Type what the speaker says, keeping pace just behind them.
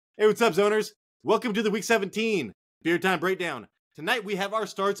Hey, what's up, zoners? Welcome to the Week 17 Beer Time Breakdown. Tonight we have our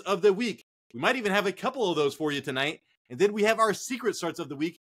starts of the week. We might even have a couple of those for you tonight. And then we have our secret starts of the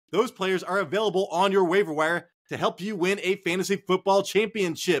week. Those players are available on your waiver wire to help you win a fantasy football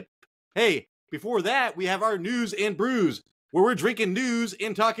championship. Hey, before that, we have our news and brews, where we're drinking news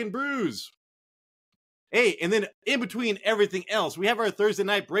and talking brews. Hey, and then in between everything else, we have our Thursday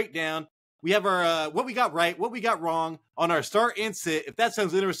night breakdown. We have our what we got right, what we got wrong on our start and sit. If that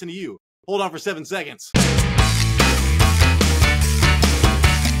sounds interesting to you, hold on for 7 seconds. You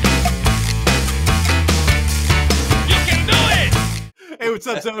can do it! Hey, what's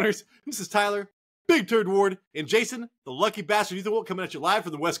up, zoners? This is Tyler, Big Turd Ward, and Jason, the lucky bastard Ethan Wolf, coming at you live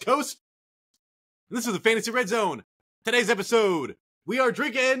from the West Coast. And this is the Fantasy Red Zone. Today's episode, we are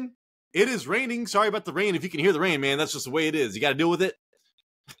drinking. It is raining. Sorry about the rain. If you can hear the rain, man, that's just the way it is. You got to deal with it.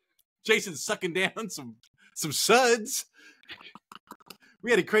 Jason's sucking down some suds.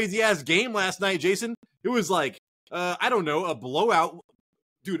 We had a crazy-ass game last night, Jason. It was like, I don't know, a blowout.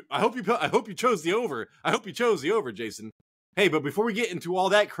 Dude, I hope you chose the over. I hope you chose the over, Jason. Hey, but before we get into all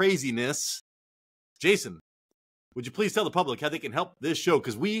that craziness, Jason, would you please tell the public how they can help this show?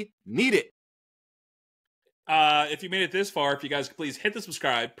 Because we need it. If you made it this far, if you guys could please hit the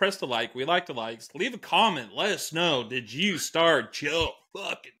subscribe, press the like. We like the likes. Leave a comment. Let us know. Did you start Joe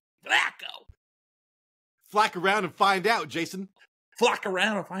fucking Flacco? Flack around and find out, Jason. Flock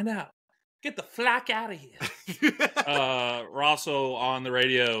around and find out. Get the flack out of here. We're also on the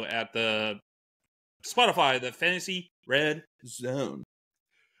radio at the Spotify, the Fantasy Red Zone.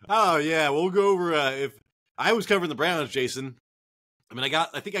 Oh, yeah. We'll go over, if I was covering the Browns, Jason. I mean,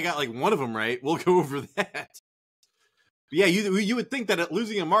 I think I got like one of them right. We'll go over that. But yeah, you would think that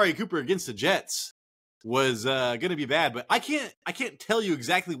losing Amari Cooper against the Jets was going to be bad, but I can't tell you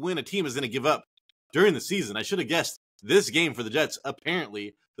exactly when a team is going to give up during the season. I should have guessed this game for the Jets.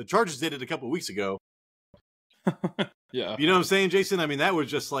 Apparently, the Chargers did it a couple of weeks ago. Yeah, you know what I'm saying, Jason? I mean, that was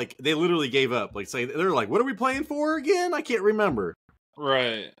just like they literally gave up. Like, say they're like, "What are we playing for again?" I can't remember.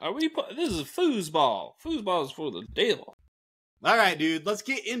 Right? Are we? This is foosball. Foosball is for the devil. All right, dude. Let's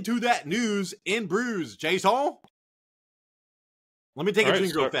get into that news and brews, Jason. Let me take a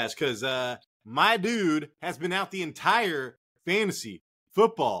drink real fast because my dude has been out the entire fantasy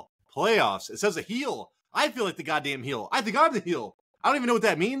football playoffs. It says a heel. I feel like the goddamn heel. I think I'm the heel. I don't even know what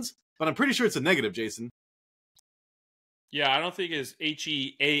that means, but I'm pretty sure it's a negative, Jason. Yeah, I don't think it's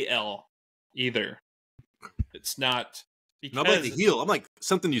HEAL either. It's not. No, I'm like the heel. I'm like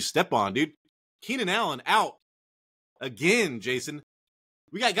something you step on, dude. Keenan Allen out again, Jason.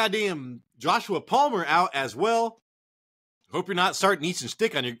 We got goddamn Joshua Palmer out as well. Hope you're not starting Easton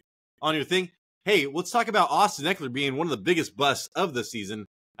Stick on your thing. Hey, let's talk about Austin Eckler being one of the biggest busts of the season.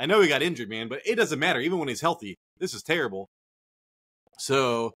 I know he got injured, man, but it doesn't matter. Even when he's healthy, this is terrible.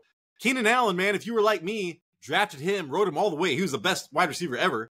 So, Keenan Allen, man, if you were like me, drafted him, rode him all the way. He was the best wide receiver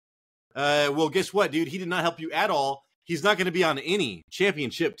ever. Well, guess what, dude? He did not help you at all. He's not going to be on any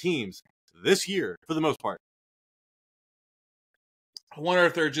championship teams this year, for the most part. I wonder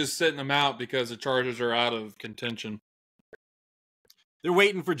if they're just sitting him out because the Chargers are out of contention. They're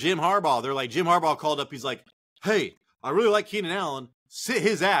waiting for Jim Harbaugh. They're like, Jim Harbaugh called up. He's like, hey, I really like Keenan Allen. Sit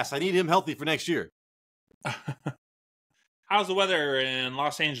his ass. I need him healthy for next year. How's the weather in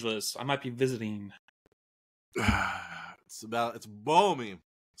Los Angeles? I might be visiting. It's balmy.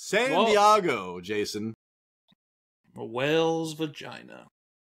 San Diego, Jason. A whale's vagina.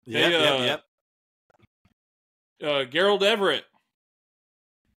 Yep. Gerald Everett.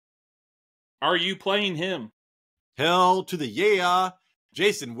 Are you playing him? Hell to the yeah.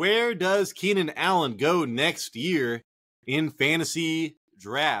 Jason, where does Keenan Allen go next year in fantasy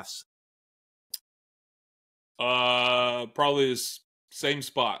drafts? Probably the same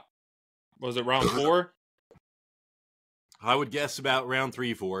spot. Was it round 4? I would guess about round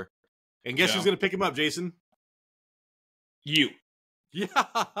 3, 4. And guess who's going to pick him up, Jason? You.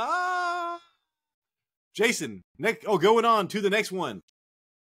 Yeah. Jason, going on to the next one.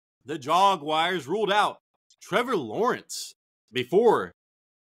 The Jaguars ruled out Trevor Lawrence before.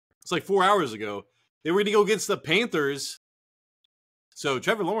 It's like 4 hours ago. They were going to go against the Panthers. So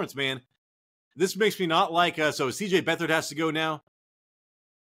Trevor Lawrence, man, this makes me not like. So CJ Beathard has to go now.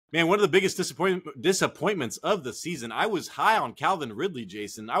 Man, one of the biggest disappointments of the season. I was high on Calvin Ridley,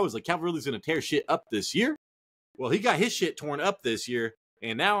 Jason. I was like, Calvin Ridley's going to tear shit up this year. Well, he got his shit torn up this year,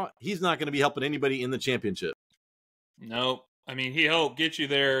 and now he's not going to be helping anybody in the championship. Nope. I mean, he helped get you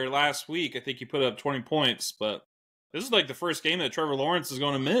there last week. I think he put up 20 points, but this is like the first game that Trevor Lawrence is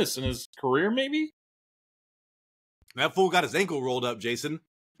going to miss in his career, maybe? That fool got his ankle rolled up, Jason,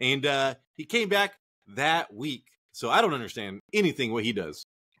 and he came back that week. So I don't understand anything what he does.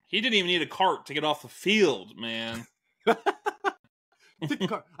 He didn't even need a cart to get off the field, man. I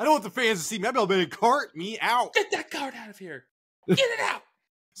don't want the fans to see me. I'll be cart me out. Get that cart out of here. Get it out.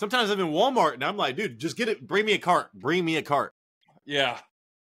 Sometimes I'm in Walmart and I'm like, dude, just get it. Bring me a cart. Bring me a cart. Yeah.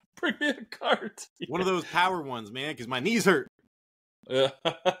 Bring me a cart. One of those power ones, man, because my knees hurt. Tired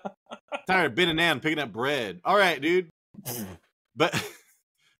of bending down and picking up bread. All right, dude. But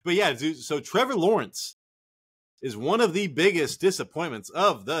yeah, dude. So Trevor Lawrence is one of the biggest disappointments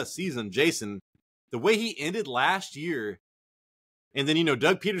of the season, Jason. The way he ended last year, and then,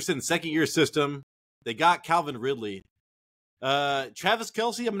 Doug Peterson's second-year system, they got Calvin Ridley. Travis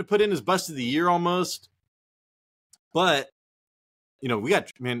Kelce, I'm going to put in as bust of the year almost. But, we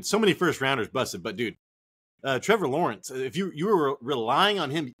got, man, so many first-rounders busted. But, dude, Trevor Lawrence, if you were relying on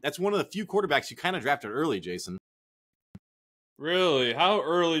him, that's one of the few quarterbacks you kind of drafted early, Jason. Really? How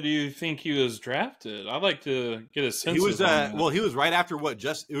early do you think he was drafted? I'd like to get a sense. He was on that. he was right after it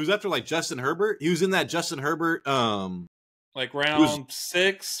was after like Justin Herbert. He was in that Justin Herbert like round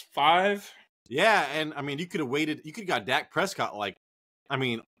 6, 5. Yeah, and I mean you could have waited. You could have got Dak Prescott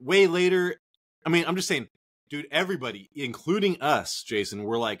way later. I mean, I'm just saying, dude, everybody, including us, Jason,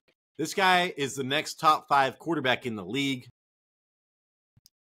 we're like, this guy is the next top 5 quarterback in the league.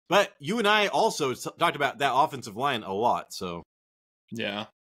 But you and I also talked about that offensive line a lot, so. Yeah.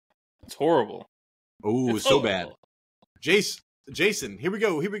 It's horrible. Oh, it's so bad. Jason, here we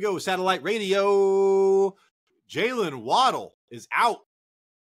go. Satellite radio. Jalen Waddle is out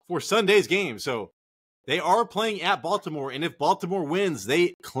for Sunday's game. So they are playing at Baltimore, and if Baltimore wins,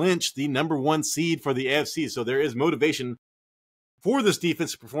 they clinch the number 1 seed for the AFC. So there is motivation for this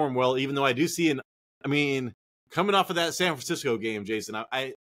defense to perform well, even though I do see coming off of that San Francisco game, Jason,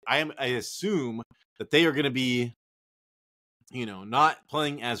 I assume that they are going to be, not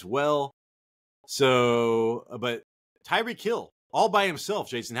playing as well. So, but Tyreek Hill all by himself,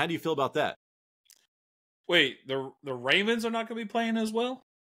 Jason, how do you feel about that? Wait, the Ravens are not going to be playing as well?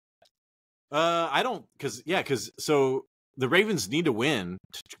 I don't, because so the Ravens need to win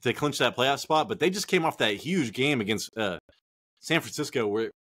to clinch that playoff spot, but they just came off that huge game against San Francisco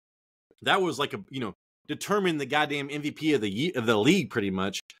where that was like determine the goddamn MVP of the league pretty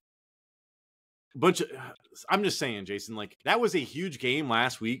much. I'm just saying, Jason, like that was a huge game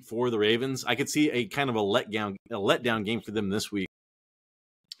last week for the Ravens. I could see a kind of a letdown game for them this week.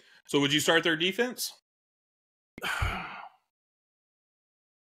 So would you start their defense?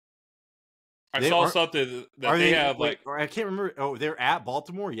 I saw something that they have like. I can't remember. Oh, they're at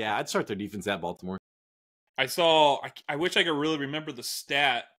Baltimore. Yeah, I'd start their defense at Baltimore. I wish I could really remember the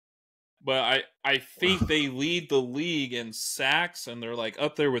stat, but I think they lead the league in sacks, and they're like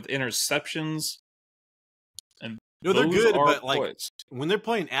up there with interceptions. And no, they're good, but like when they're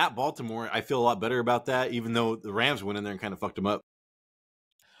playing at Baltimore, I feel a lot better about that. Even though the Rams went in there and kind of fucked them up.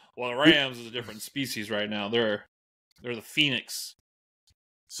 Well, the Rams is a different species right now. They're the Phoenix.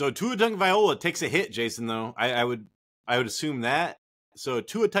 So Tua Tagovailoa takes a hit, Jason. Though I would assume that. So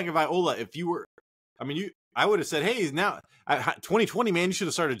Tua Tagovailoa, if you were, I would have said, hey, now 2020, man, you should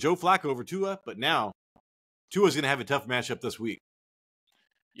have started Joe Flacco over Tua. But now Tua's going to have a tough matchup this week.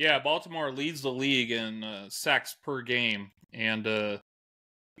 Yeah, Baltimore leads the league in sacks per game, and the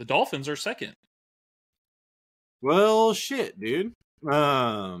Dolphins are second. Well, shit, dude.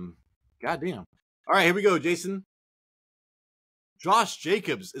 Goddamn. All right, here we go, Jason. Josh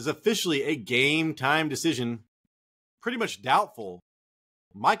Jacobs is officially a game-time decision. Pretty much doubtful.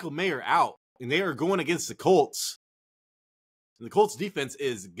 Michael Mayer out, and they are going against the Colts. And the Colts defense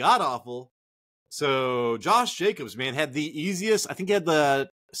is god-awful. So Josh Jacobs, man, had the easiest, I think he had the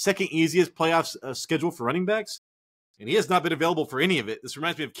second easiest playoff schedule for running backs, and he has not been available for any of it. This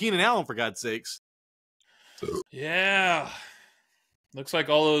reminds me of Keenan Allen, for God's sakes. Yeah. Looks like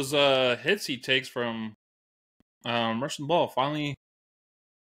all those hits he takes from rushing the ball finally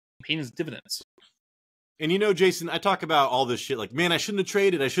paying his dividends. And Jason, I talk about all this shit like, man, I shouldn't have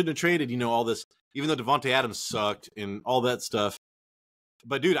traded, all this, even though Devontae Adams sucked and all that stuff.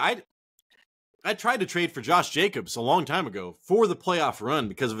 But, dude, I tried to trade for Josh Jacobs a long time ago for the playoff run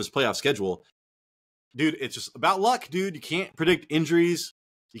because of his playoff schedule. Dude, it's just about luck, dude. You can't predict injuries.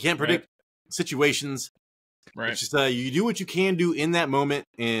 You can't predict situations. Right. It's just you do what you can do in that moment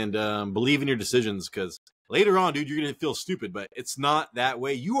and believe in your decisions because later on, dude, you're going to feel stupid, but it's not that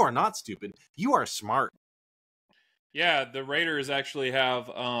way. You are not stupid. You are smart. Yeah, the Raiders actually have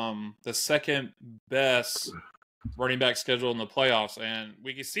the second best running back schedule in the playoffs, and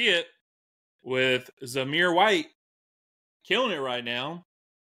we can see it with Zamir White killing it right now.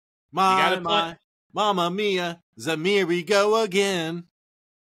 My, Mamma Mia, Zamir, we go again.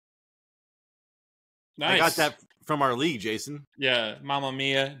 Nice. from our league, Jason. Yeah, Mamma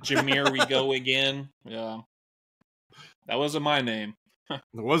Mia, Jameer, we go again. Yeah, that wasn't my name. It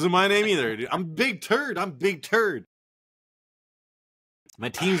wasn't my name either, dude. I'm Big Turd. My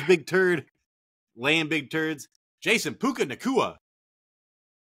team's Big Turd. Laying big turds. Jason, Puka Nakua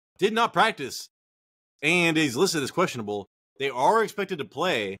did not practice and is listed as questionable. They are expected to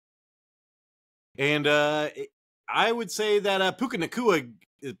play. And I would say that Puka Nakua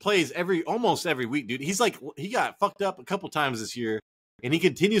plays almost every week, dude. He got fucked up a couple times this year, and he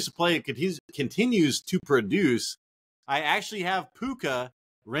continues to play and continues to produce. I actually have Puka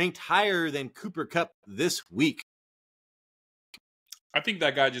ranked higher than Cooper Kupp this week. I think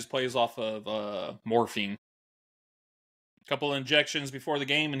that guy just plays off of morphine. A couple injections before the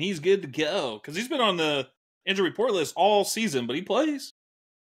game, and he's good to go. Because he's been on the injury report list all season, but he plays.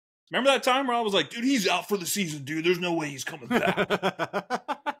 Remember that time where I was like, dude, he's out for the season, dude. There's no way he's coming back.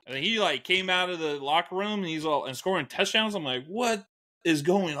 And he came out of the locker room, and he's scoring touchdowns. I'm like, what is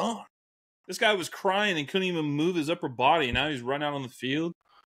going on? This guy was crying and couldn't even move his upper body, and now he's run out on the field.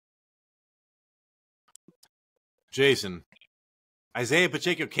 Jason, Isaiah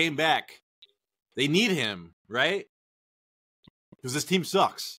Pacheco came back. They need him, right? Because this team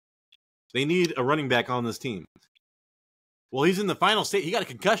sucks. They need a running back on this team. Well, he's in the final stage. He got a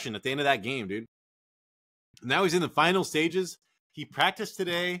concussion at the end of that game, dude. Now he's in the final stages. He practiced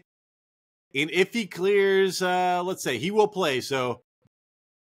today. And if he clears, let's say, he will play. So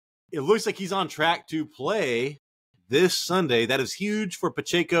it looks like he's on track to play this Sunday. That is huge for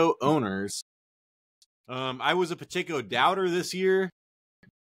Pacheco owners. I was a Pacheco doubter this year.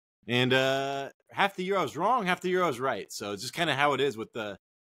 And half the year I was wrong, half the year I was right. So it's just kind of how it is with the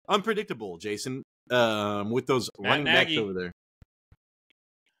unpredictable, Jason, with those running backs over there.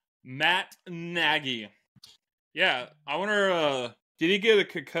 Matt Nagy. Yeah, I wonder, did he get a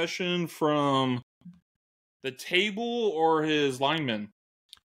concussion from the table or his lineman?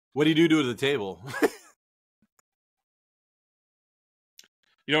 What do you do to the table?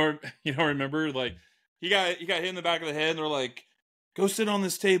 You don't remember? He got hit in the back of the head, and they're like, go sit on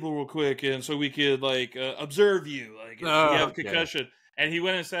this table real quick, and so we could observe you. You have a concussion. And he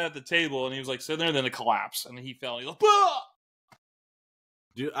went and sat at the table, and he was sitting there, and then it collapsed, and he fell. He's like, bah!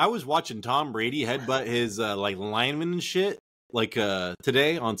 Dude, I was watching Tom Brady headbutt his lineman and shit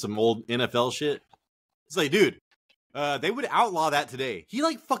today on some old NFL shit. It's like, dude, they would outlaw that today. He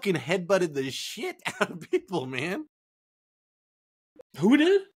fucking headbutted the shit out of people, man. Who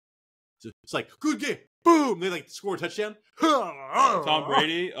did? It's like, good game. Boom! They score a touchdown. Tom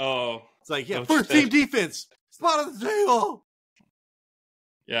Brady? Oh. It's yeah, first team defense. Spot on the table.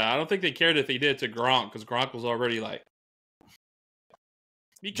 Yeah, I don't think they cared if he did to Gronk, because Gronk was already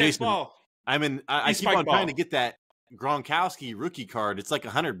Jason, ball. I keep on trying to get that Gronkowski rookie card. It's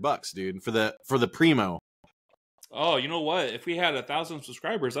 $100, dude, for the primo. Oh, you know what? If we had 1,000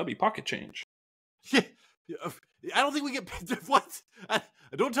 subscribers, that'd be pocket change. Yeah. I don't think we get paid. What?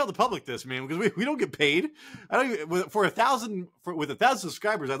 Don't tell the public this, man, because we don't get paid. With 1,000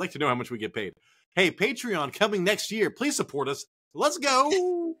 subscribers, I'd like to know how much we get paid. Hey, Patreon coming next year. Please support us. Let's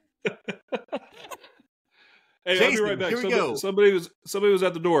go. Hey, Jason, I'll be right back. Here we go. Somebody was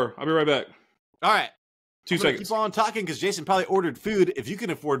at the door. I'll be right back. All right. 2 seconds. Keep on talking because Jason probably ordered food. If you can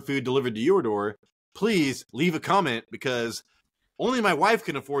afford food delivered to your door, please leave a comment because only my wife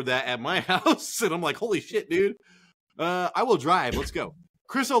can afford that at my house. And I'm like, holy shit, dude. I will drive. Let's go.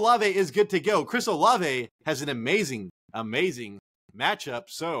 Chris Olave is good to go. Chris Olave has an amazing matchup.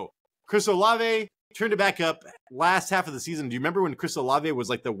 So Chris Olave turned it back up last half of the season. Do you remember when Chris Olave was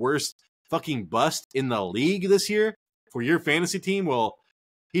the worst fucking bust in the league this year for your fantasy team? Well,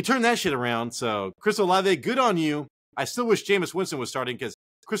 he turned that shit around. So Chris Olave, good on you. I still wish Jameis Winston was starting because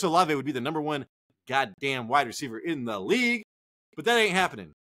Chris Olave would be the #1 goddamn wide receiver in the league. But that ain't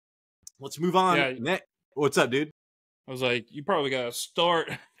happening. Let's move on. Yeah. What's up, dude? I was like, you probably got to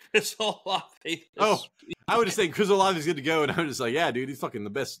start Chris Olave. I would just say Chris Olave is good to go. And I was just like, yeah, dude, he's fucking the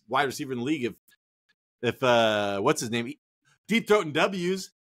best wide receiver in the league. If what's his name? Deep throat and W's.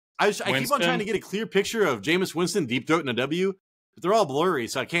 I keep on trying to get a clear picture of Jameis Winston deep throat and a W, but they're all blurry,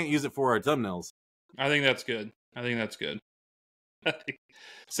 so I can't use it for our thumbnails. I think that's good. I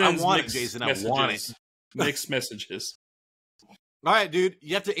want it, Jason. I want it. Mixed messages. All right, dude.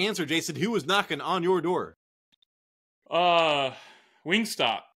 You have to answer, Jason. Who was knocking on your door?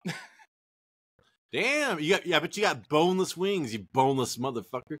 Wingstop. Damn. But you got boneless wings, you boneless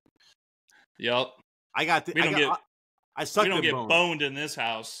motherfucker. Yep. I got the. I sucked. We don't get boned in this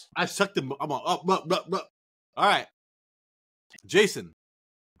house. I sucked them. I'm up. All right, Jason.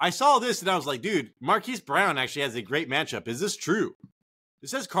 I saw this and I was like, dude, Marquise Brown actually has a great matchup. Is this true? It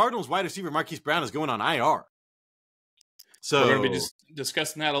says Cardinals wide receiver Marquise Brown is going on IR. So we're going to be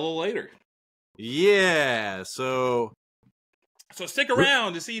discussing that a little later. Yeah, so stick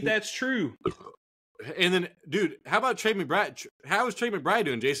around to see if that's true. And then, dude, how about Trey McBride? How is Trey McBride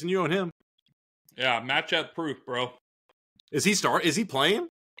doing, Jason? You own him. Yeah, matchup proof, bro. Is he playing?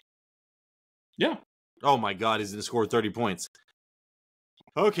 Yeah. Oh my God, he's gonna score 30 points.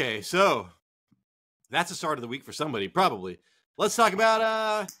 Okay, so that's the start of the week for somebody, probably. Let's talk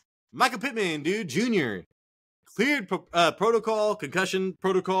about Michael Pittman, dude, Jr. Cleared protocol, concussion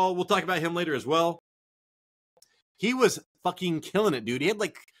protocol. We'll talk about him later as well. He was fucking killing it, dude. He had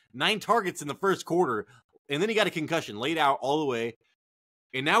like 9 targets in the first quarter, and then he got a concussion, laid out all the way.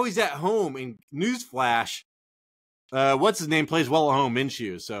 And now he's at home, and newsflash, what's his name plays well at home,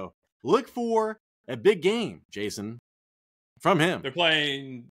 Minshew. So look for a big game, Jason, from him. They're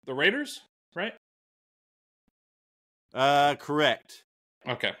playing the Raiders, right? Correct.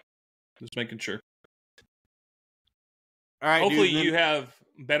 Okay. Just making sure. All right, hopefully dude, you have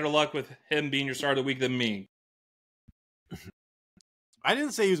better luck with him being your start of the week than me. I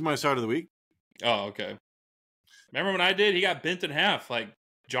didn't say he was my start of the week. Oh, okay. Remember when I did? He got bent in half like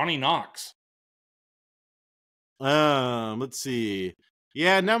Johnny Knox. Let's see.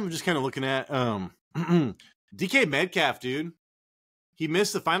 Yeah, now I'm just kind of looking at DK Metcalf, dude. He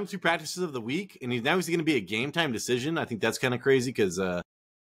missed the final 2 practices of the week, and now he's going to be a game time decision. I think that's kind of crazy because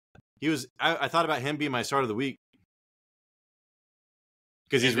he was. I thought about him being my start of the week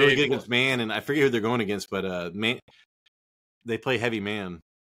because he's really good against man, and I forget who they're going against, but man, they play heavy man.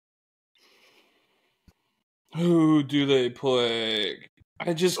 Who do they play?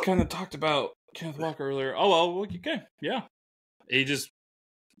 I just kind of talked about Kenneth Walker earlier. Oh, well, okay. Yeah. His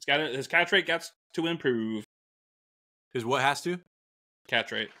catch rate got to improve. His what has to?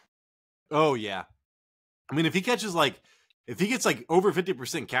 Catch rate. Oh, yeah. I mean, if he gets like over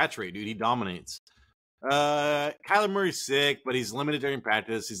 50% catch rate, dude, he dominates. Kyler Murray's sick, but he's limited during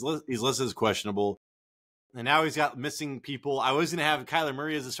practice. He's listed as questionable. And now he's got missing people. I was going to have Kyler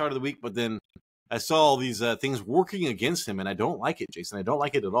Murray as the start of the week, but then I saw all these things working against him, and I don't like it, Jason. I don't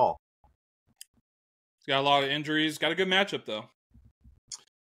like it at all. He's got a lot of injuries. Got a good matchup, though.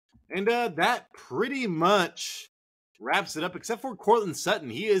 And that pretty much wraps it up, except for Cortland Sutton.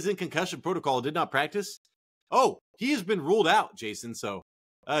 He is in concussion protocol, did not practice. Oh, he has been ruled out, Jason. So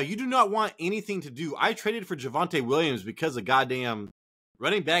you do not want anything to do. I traded for Javonte Williams because of goddamn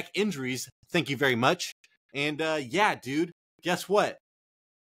running back injuries. Thank you very much. And yeah, dude, guess what?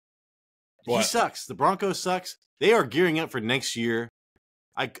 He sucks. The Broncos sucks. They are gearing up for next year.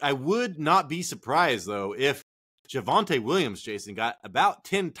 I would not be surprised, though, if Javonte Williams, Jason, got about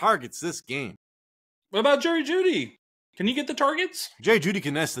 10 targets this game. What about Jerry Jeudy? Can he get the targets? Jerry Jeudy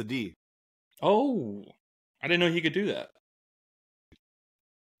can S the D. Oh, I didn't know he could do that.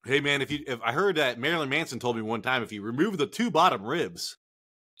 Hey, man, if I heard that Marilyn Manson told me one time, if you remove the 2 bottom ribs.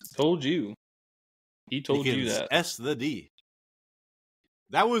 Told you. He told you that. S the D.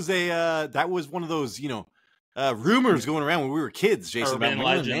 That was one of those, rumors going around when we were kids, Jason, urban about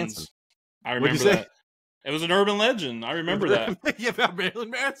Marilyn Manson. I remember that. It was an urban legend. I remember that. Yeah, about Marilyn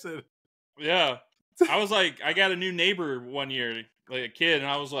Manson. Yeah. I was like, I got a new neighbor one year, like a kid,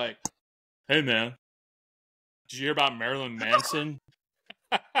 and I was like, hey, man, did you hear about Marilyn Manson?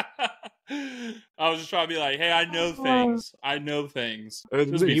 I was just trying to be like, hey, I know things. I know things.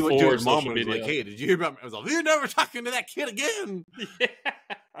 And this he went to his mom social and was media. like, hey, did you hear about I was like, you're never talking to that kid again. Yeah.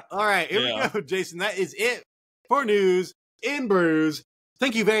 All right, here we go, Jason. That is it for news in Brews.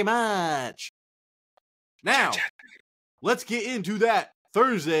 Thank you very much. Now, let's get into that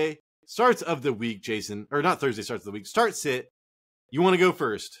Thursday starts of the week, Jason. Or not Thursday starts of the week. Start sit. You want to go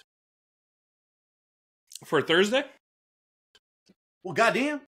first? For Thursday? Well,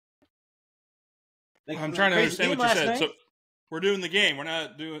 goddamn. I'm trying to understand what you said. So we're doing the game.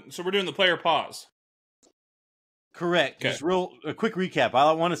 We're doing the player pause. Correct. Okay. Just a quick recap.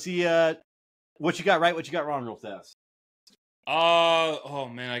 I want to see what you got right, what you got wrong real fast. Oh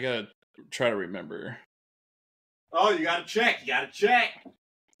man, I gotta try to remember. Oh, you gotta check.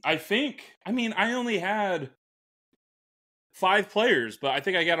 I only had 5 players, but I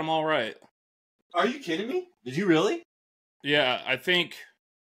think I got them all right. Are you kidding me? Did you really? Yeah, I think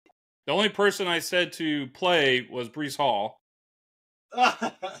the only person I said to play was Breece Hall.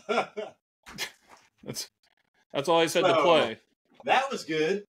 That's all I said to play. That was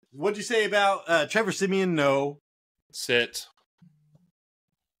good. What'd you say about Trevor Siemian? No. Sit.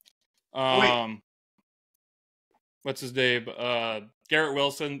 Wait. What's his name? Garrett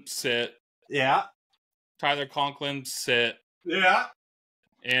Wilson, sit. Yeah. Tyler Conklin, sit. Yeah.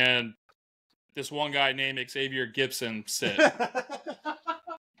 And this one guy named Xavier Gibson, sit.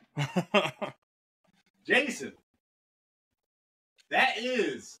 Jason. That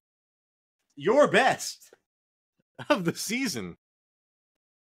is your best of the season.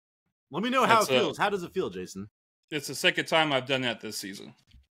 Let me know how it feels. How does it feel, Jason? It's the second time I've done that this season.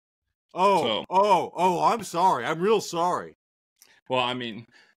 Oh, I'm sorry. I'm real sorry. Well, I mean,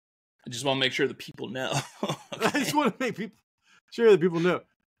 I just want to make sure the people know. Okay. I just want to make sure that people know.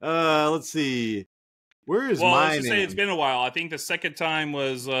 Let's see. Where is well, my let's just name? say it's been a while. I think the second time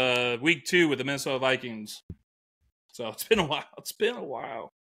was week 2 with the Minnesota Vikings. So it's been a while. It's been a while.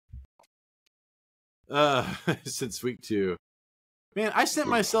 Since week 2. Man, I sent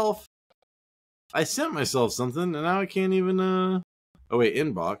myself something, and now I can't even. Oh wait,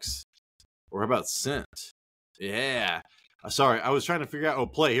 inbox. Or how about sent? Yeah. Sorry, I was trying to figure out. Oh,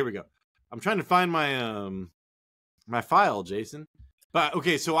 play. Here we go. I'm trying to find my my file, Jason. But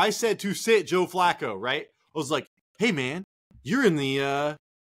okay, so I said to sit Joe Flacco, right? I was like, hey man, you're in the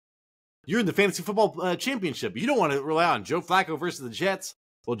fantasy football championship. You don't want to rely on Joe Flacco versus the Jets.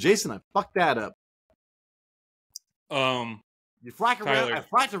 Well, Jason, I fucked that up. You flack around. I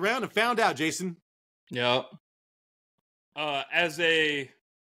flacked around and found out, Jason. Yeah. As a,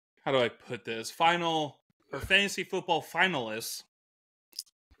 how do I put this? Fantasy football finalists,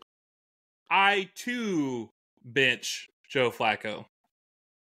 I too bench Joe Flacco.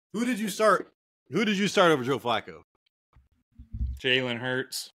 Who did you start? Who did you start over Joe Flacco? Jalen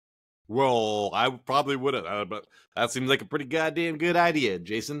Hurts. Well, I probably would have, but that seems like a pretty goddamn good idea,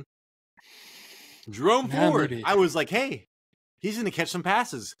 Jason. Jerome Ford. I was like, hey, he's going to catch some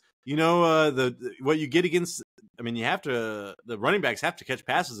passes. You know, what you get against. I mean, the running backs have to catch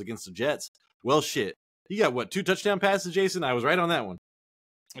passes against the Jets. Well, shit. You got what, 2 touchdown passes, Jason? I was right on that one.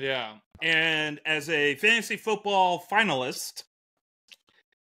 Yeah. And as a fantasy football finalist,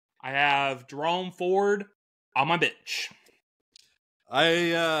 I have Jerome Ford on my bench.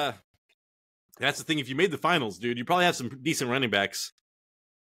 That's the thing. If you made the finals, dude, you probably have some decent running backs.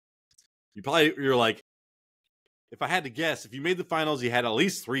 You're like, if I had to guess, if you made the finals, you had at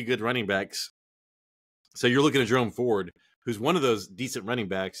least 3 good running backs. So you're looking at Jerome Ford, who's one of those decent running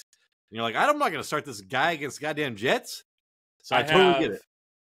backs. And you're like, I'm not going to start this guy against goddamn Jets. So I totally get it.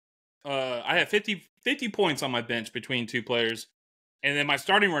 I have 50 points on my bench between 2 players. And then my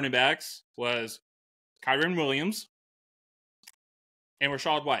starting running backs was Kyren Williams and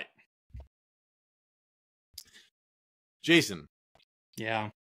Rachaad White. Jason. Yeah.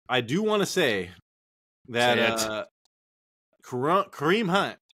 I do want to say that Kareem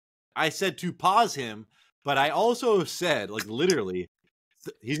Hunt, I said to pause him, but I also said, like, literally,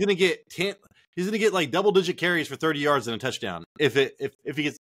 he's going to get like double-digit carries for 30 yards and a touchdown if he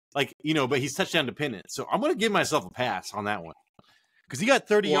gets, like, you know, but he's touchdown dependent. So I'm going to give myself a pass on that one because he got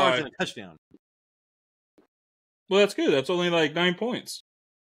 30 yards and a touchdown. Well, that's good. That's only like 9 points.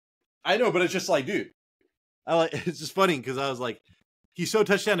 I know, but it's just like, dude, it's just funny because I was like, he's so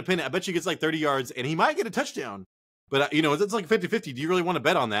touchdown dependent. I bet you gets like 30 yards and he might get a touchdown. But, you know, it's like 50-50. Do you really want to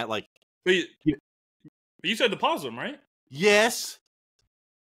bet on that? Like, but you said to pause him, right? Yes.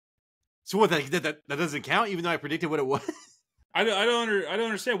 So what? That doesn't count, even though I predicted what it was. I don't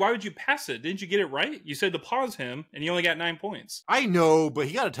understand. Why would you pass it? Didn't you get it right? You said to pause him, and he only got 9 points. I know, but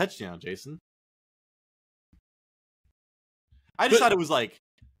he got a touchdown, Jason. I just thought it was like,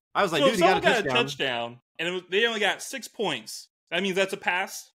 I was like, dude, he got a touchdown, and they only got 6 points. That means that's a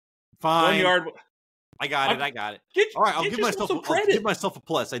pass. Fine. 1 yard. I got it. All right, I'll give myself a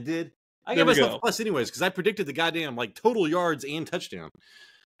plus. I did. I gave myself a plus anyways because I predicted the goddamn like total yards and touchdown.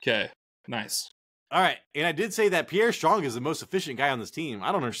 Okay, nice. All right, and I did say that Pierre Strong is the most efficient guy on this team.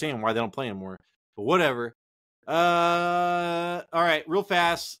 I don't understand why they don't play him more, but whatever. All right, real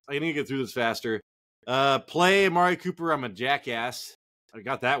fast. I need to get through this faster. Play Amari Cooper. I'm a jackass. I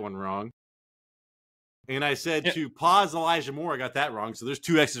got that one wrong. And I said to pause Elijah Moore. I got that wrong. So there's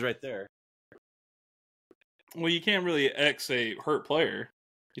 2 X's right there. Well, you can't really X a hurt player.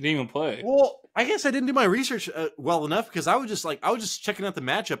 You didn't even play. Well, I guess I didn't do my research well enough because I was just checking out the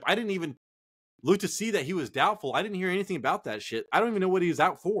matchup. I didn't even look to see that he was doubtful. I didn't hear anything about that shit. I don't even know what he was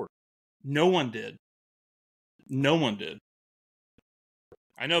out for. No one did.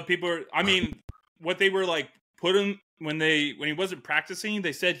 I know people are. I mean, what they were like put him when he wasn't practicing.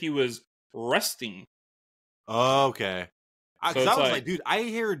 They said he was resting. Okay. Because I was like, dude,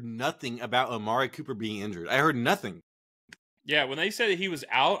 I heard nothing about Amari Cooper being injured. I heard nothing. Yeah, when they said that he was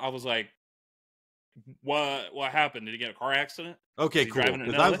out, I was like, what happened? Did he get a car accident? Okay, cool.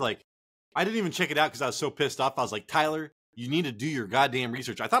 Because I was like, I didn't even check it out because I was so pissed off. I was like, Tyler, you need to do your goddamn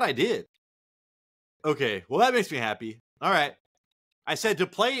research. I thought I did. Okay, well, that makes me happy. All right. I said to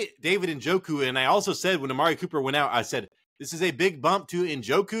play David Njoku, and I also said when Amari Cooper went out, I said, this is a big bump to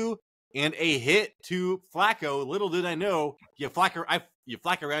Njoku. and a hit to Flacco. Little did I know, you flack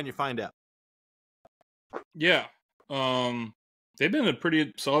around, you find out. Yeah. They've been a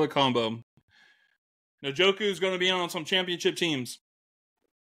pretty solid combo. Njoku's going to be on some championship teams.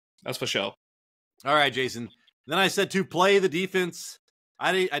 That's for sure. All right, Jason. Then I said to play the defense.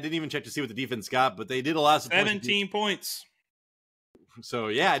 I didn't even check to see what the defense got, but they did allow some 17 points. So,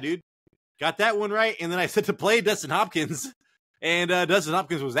 yeah, dude. Got that one right. And then I said to play Dustin Hopkins. And Dustin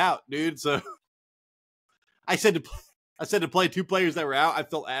Hopkins was out, dude. So I said to play two players that were out. I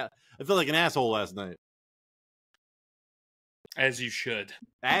felt like an asshole last night. As you should.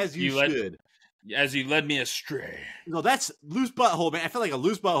 As you should. As you led me astray. No, that's loose butthole, man. I felt like a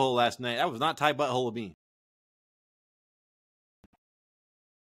loose butthole last night. That was not tight butthole of me.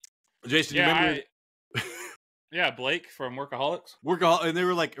 Jason, you remember? Yeah, Blake from Workaholics. And they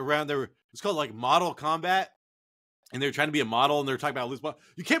were like around there. It's called like Model Combat. And they were trying to be a model, and they were talking about loose butthole.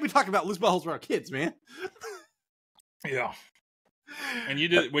 You can't be talking about loose buttholes for our kids, man. Yeah. And you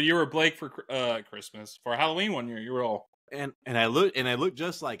did when you were Blake for Christmas. For Halloween one year, you were all. And I looked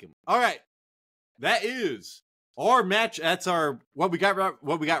just like him. All right. That is our match. That's our what we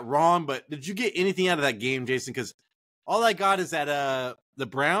got wrong. But did you get anything out of that game, Jason? Because all I got is that the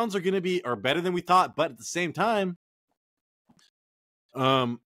Browns are better than we thought, but at the same time,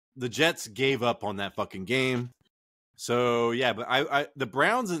 the Jets gave up on that fucking game. So yeah, but the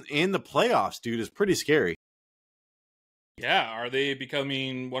Browns in the playoffs, dude, is pretty scary. Yeah, are they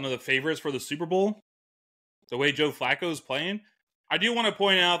becoming one of the favorites for the Super Bowl? The way Joe Flacco is playing, I do want to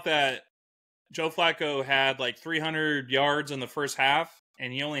point out that Joe Flacco had like 300 yards in the first half,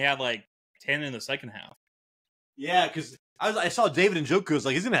 and he only had like 10 in the second half. Yeah, because I saw David Njoku was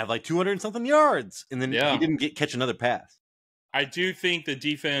like he's gonna have like 200 and something yards, and then he didn't catch another pass. I do think the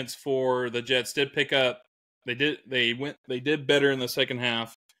defense for the Jets did pick up. They did better in the second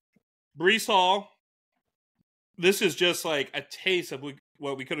half. Breece Hall, this is just like a taste of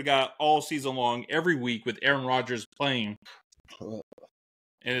what we could have got all season long, every week with Aaron Rodgers playing. And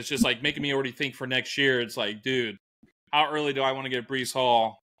it's just like making me already think for next year. It's like, dude, how early do I want to get Breece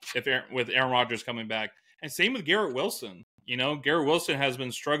Hall with Aaron Rodgers coming back? And same with Garrett Wilson. You know, Garrett Wilson has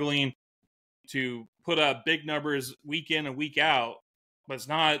been struggling to put up big numbers week in and week out, but it's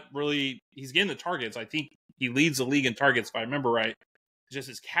not really, he's getting the targets. I think he leads the league in targets, if I remember right. Just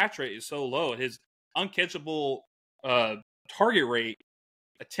his catch rate is so low. His uncatchable target rate,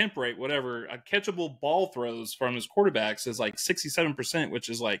 attempt rate, whatever, uncatchable ball throws from his quarterbacks is like 67%, which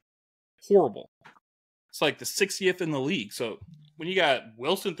is like horrible. It's like the 60th in the league. So when you got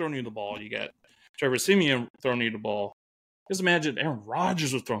Wilson throwing you the ball, you got Trevor Siemian throwing you the ball. Just imagine Aaron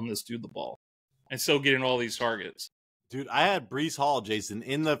Rodgers was throwing this dude the ball and still getting all these targets. Dude, I had Breece Hall, Jason,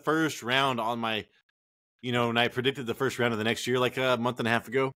 in the first round on my, and I predicted the first round of the next year like a month and a half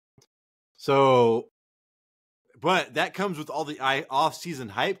ago. So, but that comes with all the off-season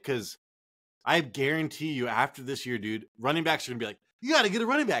hype because I guarantee you after this year, dude, running backs are going to be like, you got to get a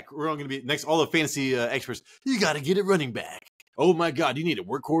running back. We're all going to be next, all the fantasy experts, you got to get a running back. Oh my God, you need a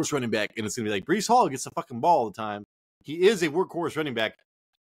workhorse running back. And it's going to be like, Breece Hall gets the fucking ball all the time. He is a workhorse running back.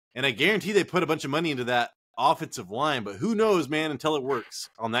 And I guarantee they put a bunch of money into that offensive line, but who knows, man, until it works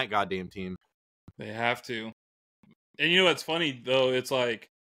on that goddamn team. They have to. And you know what's funny, though? It's like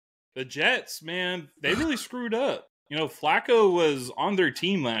the Jets, man, they really screwed up. Flacco was on their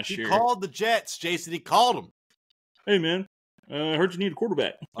team last year. He called the Jets, Jason. He called them. Hey, man, I heard you need a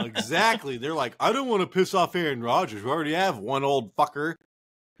quarterback. Exactly. They're like, I don't want to piss off Aaron Rodgers. We already have one old fucker.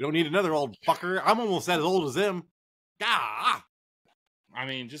 We don't need another old fucker. I'm almost as old as him. Ah! I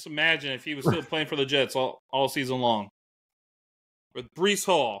mean, just imagine if he was still playing for the Jets all season long. With Breece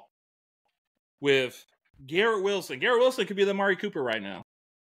Hall. With Garrett Wilson. Garrett Wilson could be the Amari Cooper right now.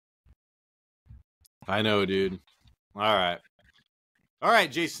 I know, dude. All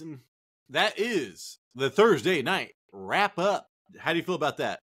right, Jason. That is the Thursday night wrap up. How do you feel about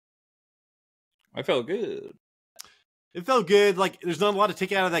that? I felt good. It felt good. Like, there's not a lot to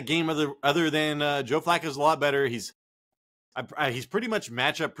take out of that game other than Joe Flacco's a lot better. He's pretty much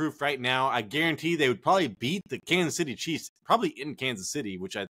matchup proof right now. I guarantee they would probably beat the Kansas City Chiefs, probably in Kansas City,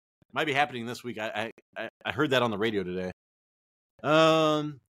 which might be happening this week. I heard that on the radio today.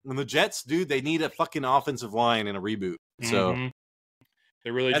 And the Jets, dude, they need a fucking offensive line and a reboot. So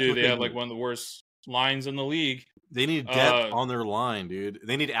they really do. They have like one of the worst lines in the league. They need depth on their line, dude.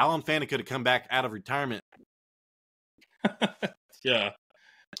 They need Alan Faneca to come back out of retirement. Yeah.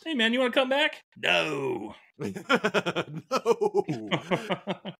 Hey, man, you want to come back? No. No.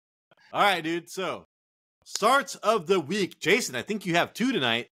 All right, dude. So, starts of the week. Jason, I think you have two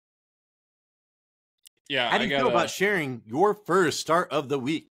tonight. Yeah. How do you feel about sharing your first start of the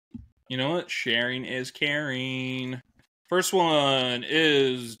week? You know what? Sharing is caring. First one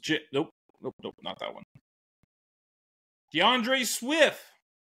is nope, not that one. DeAndre Swift,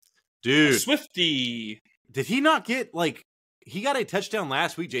 Dude, Swifty. did he not get he got a touchdown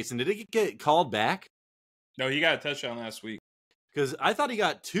last week, Jason? Did it get called back? No, he got a touchdown last week. Because I thought he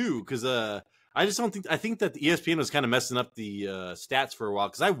got 2. Because I just don't think I think that the ESPN was kind of messing up the stats for a while.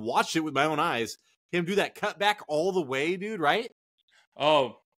 Because I watched it with my own eyes. Him do that cutback all the way, dude. Right?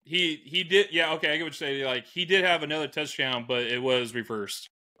 Oh, he did. Yeah, okay, I get what you're saying. Like he did have another touchdown, but it was reversed.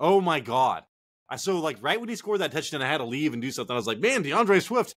 Oh my god! Right when he scored that touchdown, I had to leave and do something. I was like, man, DeAndre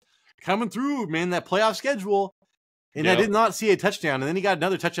Swift coming through, man. That playoff schedule. And I did not see a touchdown. And then he got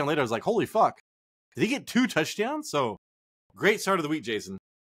another touchdown later. I was like, holy fuck. Did he get 2 touchdowns? So, great start of the week, Jason.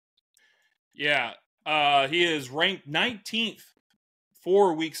 Yeah. He is ranked 19th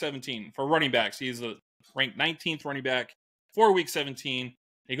for week 17 for running backs. He's ranked 19th running back for week 17.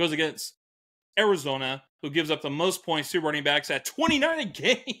 He goes against Arizona, who gives up the most points to running backs at 29 a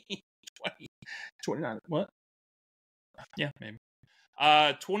game. 29. What? Yeah, maybe.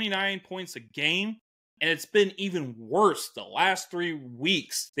 29 points a game. And it's been even worse the last 3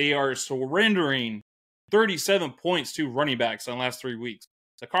 weeks. They are surrendering 37 points to running backs in the last 3 weeks.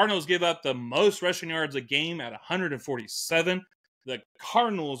 The Cardinals give up the most rushing yards a game at 147. The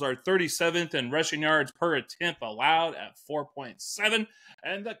Cardinals are 37th in rushing yards per attempt allowed at 4.7.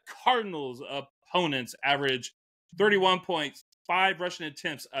 And the Cardinals' opponents average 31.5 rushing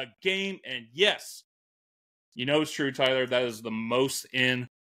attempts a game. And yes, you know it's true, Tyler. That is the most in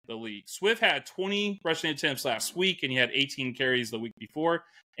the league. Swift had 20 rushing attempts last week, and he had 18 carries the week before.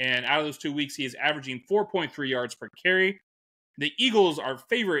 And out of those 2 weeks, he is averaging 4.3 yards per carry. The Eagles are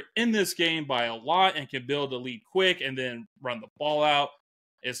favorite in this game by a lot and can build a lead quick and then run the ball out.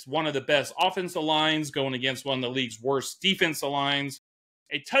 It's one of the best offensive lines going against one of the league's worst defensive lines.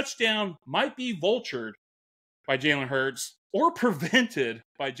 A touchdown might be vultured by Jalen Hurts or prevented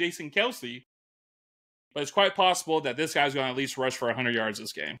by Jason Kelsey, but it's quite possible that this guy's going to at least rush for 100 yards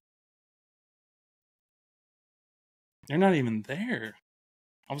this game. They're not even there.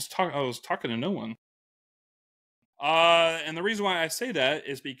 I was talking to no one. And the reason why I say that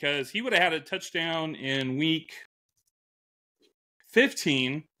is because he would have had a touchdown in week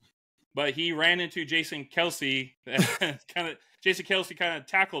 15, but he ran into Jason Kelsey. Jason Kelsey kind of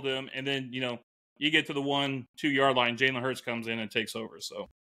tackled him, and then you get to the 1-2 yard line. Jalen Hurts comes in and takes over. So,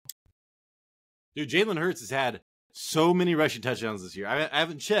 dude, Jalen Hurts has had so many rushing touchdowns this year. I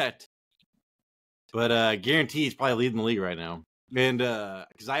haven't checked, but I guarantee he's probably leading the league right now. And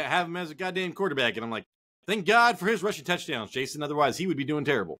because I have him as a goddamn quarterback, and I'm like, thank God for his rushing touchdowns, Jason. Otherwise, he would be doing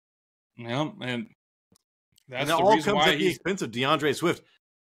terrible. Yeah, and that's the all reason why he's expensive. DeAndre Swift.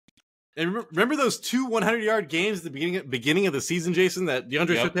 And remember those 2 100-yard games at the beginning of the season, Jason, that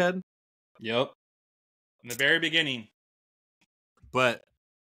DeAndre Swift had? Yep. In the very beginning. But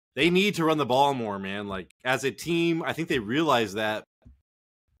they need to run the ball more, man. Like, as a team, I think they realize that.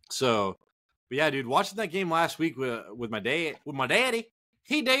 So, but yeah, dude, watching that game last week with my daddy,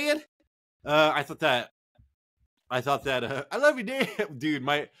 he did. I thought that I love you, Dad. Dude,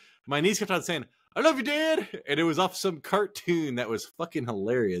 my niece kept on saying, I love you, Dad. And it was off some cartoon that was fucking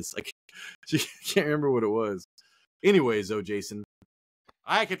hilarious. Like, she can't remember what it was. Anyways, though, Jason,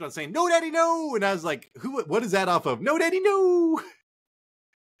 I kept on saying, no, Daddy, no. And I was like, what is that off of? No, Daddy, no.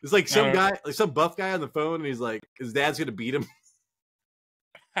 It's like some guy, like some buff guy on the phone, and he's like, his dad's going to beat him.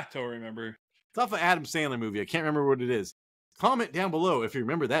 I don't remember. It's off of Adam Sandler movie. I can't remember what it is. Comment down below if you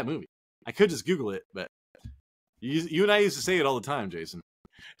remember that movie. I could just Google it, but you and I used to say it all the time, Jason.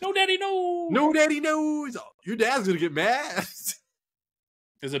 No, Daddy, no. No, Daddy, no. Your dad's going to get mad.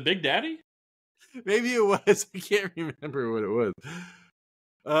 Is it Big Daddy? Maybe it was. I can't remember what it was.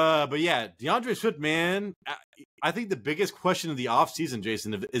 But yeah, DeAndre Swift, man, I think the biggest question of the offseason,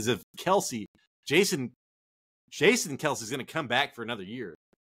 Jason, is if Jason Kelsey's going to come back for another year.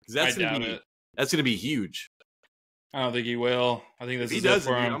 Because that's going to be huge. I don't think he will. I think this is it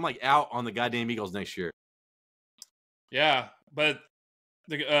for him. I'm like out on the goddamn Eagles next year. Yeah, but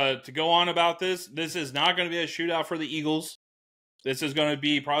to go on about this is not going to be a shootout for the Eagles. This is going to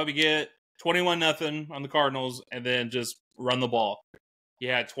be probably get 21-0 on the Cardinals and then just run the ball. He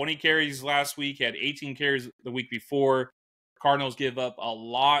had 20 carries last week. He had 18 carries the week before. Cardinals give up a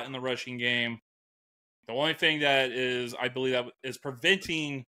lot in the rushing game. The only thing that is, I believe, that is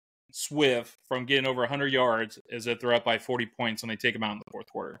preventing Swift from getting over 100 yards is if they're up by 40 points and they take him out in the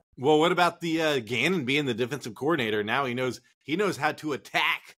fourth quarter. Well, what about the Gannon being the defensive coordinator? Now he knows how to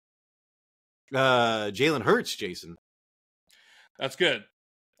attack Jalen Hurts, Jason. That's good.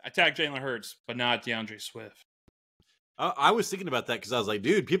 Attack Jalen Hurts, but not DeAndre Swift. I was thinking about that because I was like,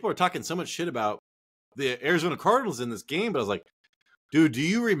 dude, people are talking so much shit about the Arizona Cardinals in this game, but I was like, dude, do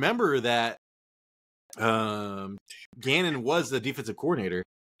you remember that Gannon was the defensive coordinator?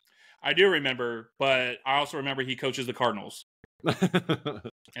 I do remember, but I also remember he coaches the Cardinals.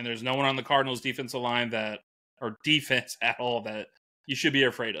 And there's no one on the Cardinals defensive line or defense at all that you should be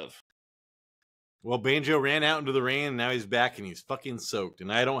afraid of. Well, Banjo ran out into the rain, and now he's back, and he's fucking soaked.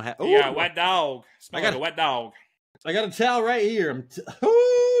 And I don't have. Yeah, wet dog. Smell like a wet dog. I got a towel right here.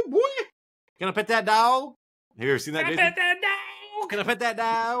 Oh boy, can I pet that dog? Have you ever seen that? Can I pet that dog? Can I pet that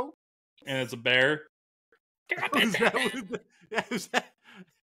dog? And it's a bear. Can I pet that dog? Is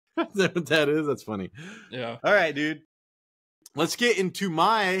that what that is? That's funny. Yeah. All right, dude. Let's get into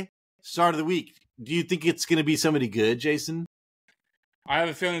my start of the week. Do you think it's going to be somebody good, Jason? I have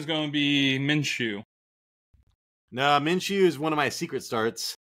a feeling it's going to be Minshew. No, Minshew is one of my secret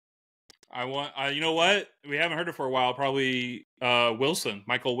starts. You know what? We haven't heard it for a while. Probably Wilson,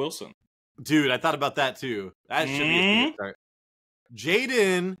 Michael Wilson. Dude, I thought about that too. That should be a secret start.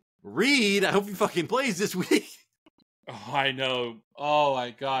 Jaden Reed, I hope he fucking plays this week. Oh, I know. Oh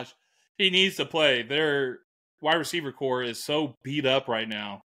my gosh. He needs to play. Their wide receiver core is so beat up right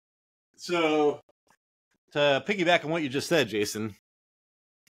now. So, to piggyback on what you just said, Jason,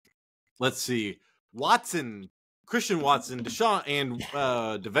 let's see. Christian Watson, Deshaun, and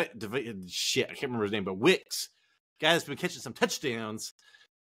shit, I can't remember his name, but Wicks, guy that's been catching some touchdowns,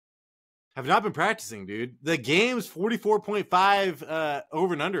 have not been practicing, dude. The game's 44.5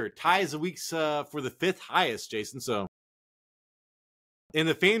 over and under, ties the weeks for the 5th highest, Jason. So, and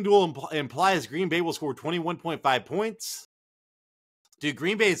the FanDuel implies Green Bay will score 21.5 points. Dude,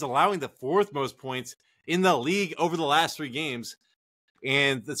 Green Bay is allowing the 4th most points in the league over the last 3 games.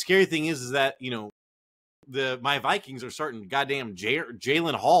 And the scary thing is that, you know, my Vikings are starting goddamn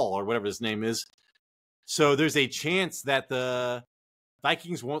Jalen Hall or whatever his name is. So there's a chance that the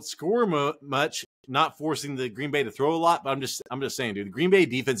Vikings won't score much, not forcing the Green Bay to throw a lot. But I'm just saying, dude, the Green Bay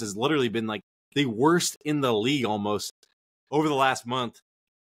defense has literally been like the worst in the league almost over the last month.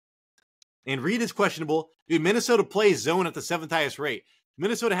 And Reed is questionable. Dude, Minnesota plays zone at the 7th highest rate.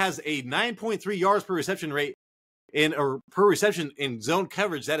 Minnesota has a 9.3 yards per reception rate per reception in zone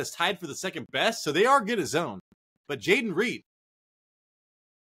coverage. That is tied for the 2nd best. So they are good at zone. But Jaden Reed,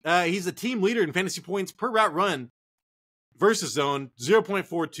 he's a team leader in fantasy points per route run versus zone,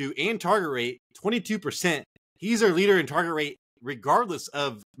 0.42, and target rate, 22%. He's our leader in target rate regardless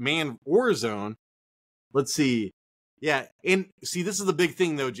of man or zone. Let's see. Yeah, and see, this is the big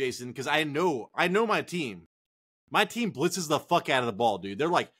thing, though, Jason, because I know my team. My team blitzes the fuck out of the ball, dude. They're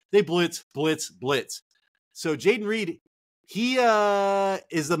like, they blitz. So Jaden Reed, he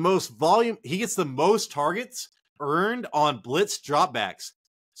is the most volume. He gets the most targets earned on blitz dropbacks.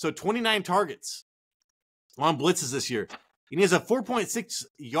 So 29 targets on blitzes this year. And he has a 4.6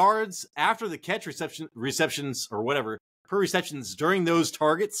 yards after the catch receptions or whatever per receptions during those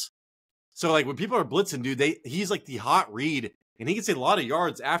targets. So like when people are blitzing, dude, he's like the hot read, and he gets a lot of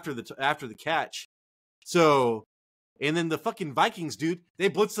yards after the catch. So, and then the fucking Vikings, dude, they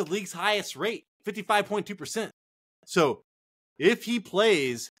blitz the league's highest rate, 55.2%. So if he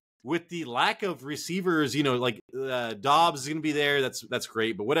plays with the lack of receivers, you know, like Dobbs is going to be there, that's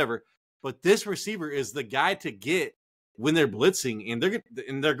great, but whatever. But this receiver is the guy to get when they're blitzing,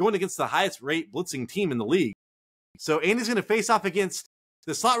 and they're going against the highest rate blitzing team in the league. So Andy's going to face off against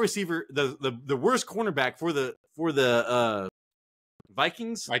the slot receiver, the worst cornerback for the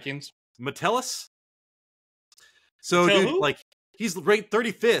Vikings, Metellus. So dude, like he's ranked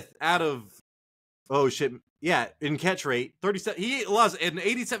 35th out of in catch rate, 37. He allows an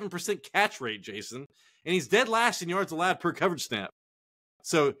 87% catch rate, Jason, and he's dead last in yards allowed per coverage snap.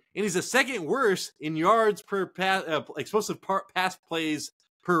 So, and he's the 2nd worst in yards per explosive pass plays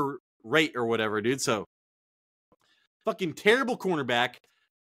per rate or whatever, dude. So, fucking terrible cornerback.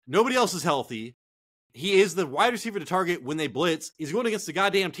 Nobody else is healthy. He is the wide receiver to target when they blitz. He's going against the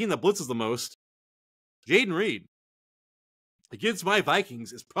goddamn team that blitzes the most. Jaden Reed against my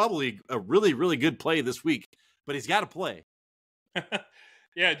Vikings is probably a really, really good play this week, but he's got to play.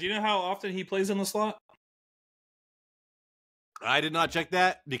 Yeah, do you know how often he plays in the slot? I did not check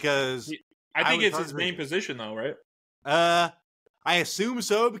that because I think it's his main position, though, right? I assume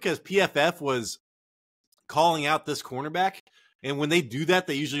so because PFF was calling out this cornerback. And when they do that,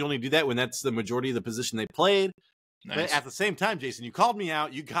 they usually only do that when that's the majority of the position they played. Nice. But at the same time, Jason, you called me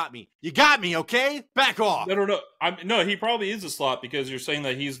out. You got me. You got me, okay? Back off. No, he probably is a slot because you're saying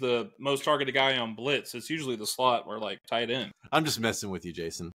that he's the most targeted guy on blitz. It's usually the slot or like tight end. I'm just messing with you,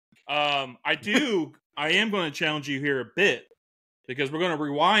 Jason. I am going to challenge you here a bit because we're going to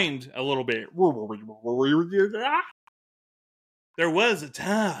rewind a little bit. There was a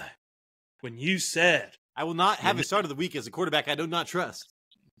time when you said I will not have a start of the week as a quarterback I do not trust.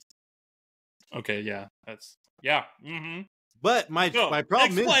 Okay, yeah, that's yeah. Mm-hmm. But my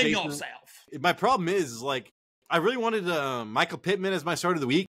problem is, explain Jason, yourself. my problem is like I really wanted Michael Pittman as my start of the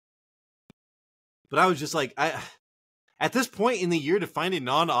week, but I was just like, at this point in the year to find a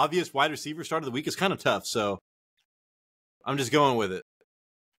non-obvious wide receiver start of the week is kind of tough. So I'm just going with it.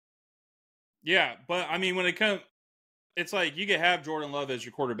 Yeah, but I mean, when it comes, it's like you could have Jordan Love as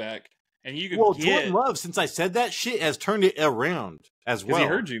your quarterback, and you could Jordan Love, since I said that shit, has turned it around as well. He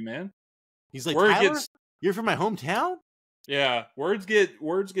heard you, man. He's like, Tyler, you're from my hometown? Yeah, words get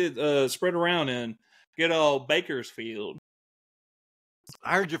spread around in good old Bakersfield.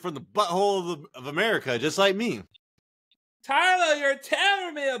 I heard you're from the butthole of America, just like me. Tyler, you're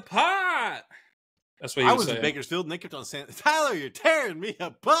tearing me apart. That's what he was saying. In Bakersfield, and they kept on saying, Tyler, you're tearing me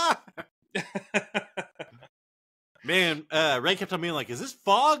apart. Man, Ray kept on being like, is this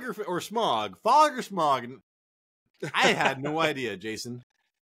fog or smog? Fog or smog? And I had no idea, Jason.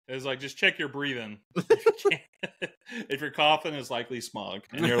 It was like, just check your breathing. If you're coughing, it's likely smog,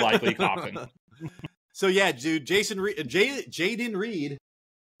 and you're likely coughing. So yeah, dude, Jaden Reed,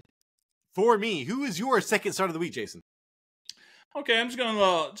 for me, who is your second start of the week, Jason? Okay, I'm just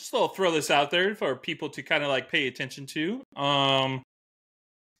gonna throw this out there for people to kind of like pay attention to.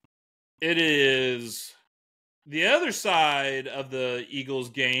 It is the other side of the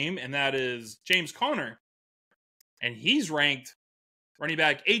Eagles game, and that is James Conner, and he's ranked running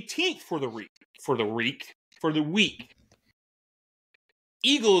back 18th for the week.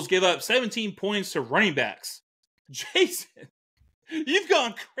 Eagles give up 17 points to running backs. Jason, you've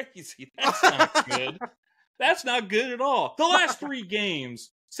gone crazy. That's not good. That's not good at all. The last 3 games,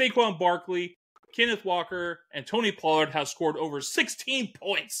 Saquon Barkley, Kenneth Walker, and Tony Pollard have scored over 16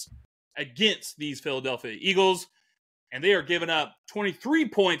 points against these Philadelphia Eagles, and they are giving up 23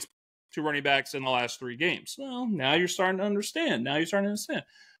 points to running backs in the last 3 games. Well, now you're starting to understand. I understand.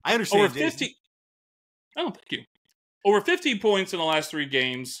 Over 50. Oh, thank you. Over 15 points in the last 3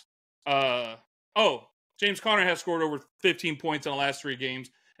 games. James Conner has scored over 15 points in the last 3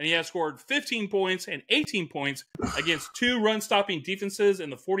 games, and he has scored 15 points and 18 points against 2 run-stopping defenses in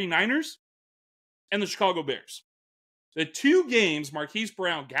the 49ers and the Chicago Bears. The 2 games Marquise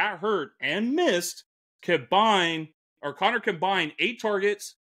Brown got hurt and missed Conner combined 8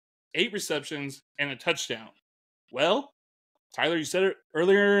 targets, 8 receptions, and a touchdown. Well, Tyler, you said it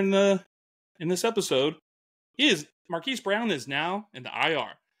earlier in this episode. Marquise Brown is now in the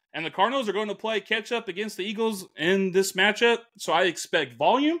IR. And the Cardinals are going to play catch up against the Eagles in this matchup. So I expect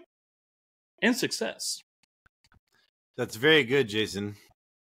volume and success. That's very good, Jason.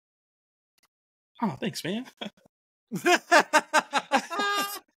 Oh, thanks, man.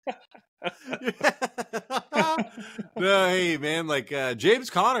 No, hey, man, like James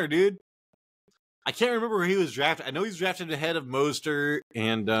Conner, dude. I can't remember where he was drafted. I know he's drafted ahead of Mostert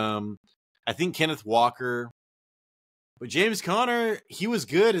and I think Kenneth Walker. But James Conner, he was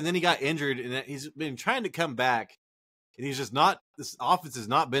good, and then he got injured, and he's been trying to come back, and he's just not. This offense has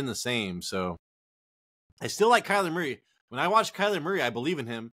not been the same. So I still like Kyler Murray. When I watch Kyler Murray, I believe in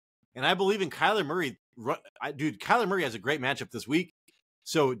him, and I believe in Kyler Murray. Dude, Kyler Murray has a great matchup this week.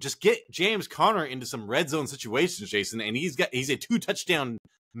 So just get James Conner into some red zone situations, Jason, and he's a 2-touchdown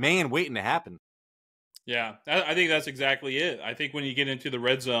man waiting to happen. Yeah, I think that's exactly it. I think when you get into the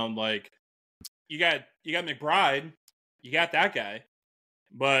red zone, like you got McBride. You got that guy,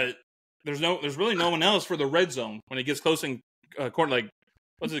 but there's really no one else for the red zone when it gets close in corner. Like,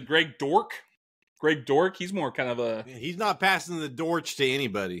 what's it, Greg Dork? Greg Dork, he's more kind of a... He's not passing the torch to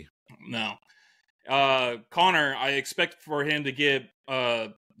anybody. No. Conner, I expect for him to get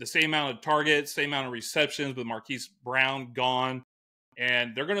the same amount of targets, same amount of receptions with Marquise Brown gone,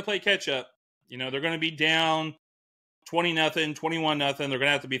 and they're going to play catch-up. You know, they're going to be down 20-0, 21-0. They're going to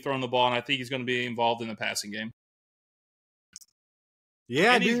have to be throwing the ball, and I think he's going to be involved in the passing game.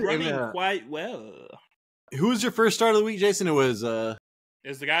 Yeah, and he's running quite well. Who was your first start of the week, Jason? It was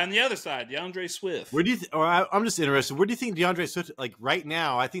is the guy on the other side, DeAndre Swift. Where do you? I'm just interested. Where do you think DeAndre Swift? Like right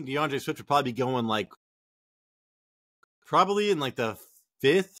now, I think DeAndre Swift would probably be going like probably in like the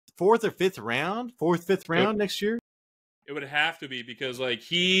 4th or 5th round next year. It would have to be because like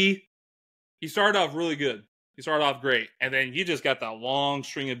he started off really good. He started off great, and then he just got that long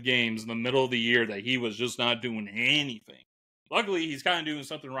string of games in the middle of the year that he was just not doing anything. Luckily, he's kind of doing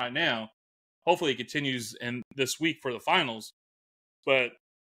something right now. Hopefully, it continues in this week for the finals. But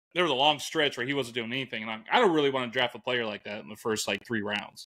there was a long stretch where he wasn't doing anything, and I don't really want to draft a player like that in the first like 3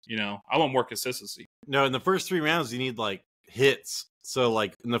 rounds. You know, I want more consistency. No, in the first 3 rounds, you need like hits. So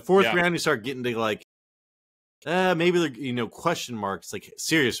like in the 4th round, you start getting to like Maybe they're, question marks, like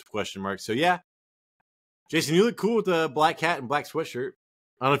serious question marks. So yeah, Jason, you look cool with the black hat and black sweatshirt.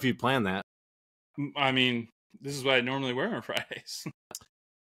 I don't know if you planned that. I mean, this is what I normally wear on Fridays.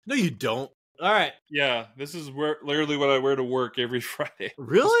 No, you don't. All right. Yeah, this is literally what I wear to work every Friday.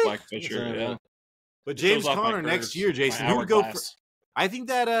 Really? Black sweatshirt, yeah. But James Conner next year, Jason, who would go for? I think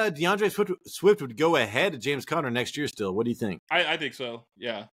that DeAndre Swift would go ahead of James Conner next year still. What do you think? I think so.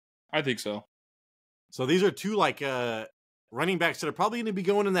 Yeah, I think so. So these are two running backs that are probably going to be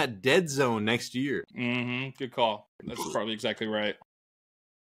going in that dead zone next year. Mm-hmm. Good call. That's probably exactly right.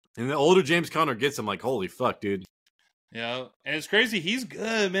 And the older James Conner gets, I'm like, holy fuck, dude. Yeah, and it's crazy. He's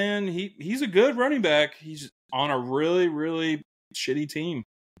good, man. He's a good running back. He's on a really, really shitty team.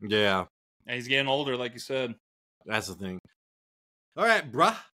 Yeah. And he's getting older, like you said. That's the thing. All right,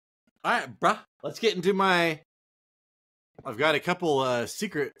 bruh. Let's get into I've got a couple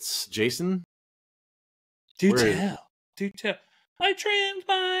secrets, Jason. Do tell. I trimmed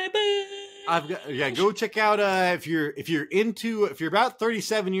my bush. Go check out if you're about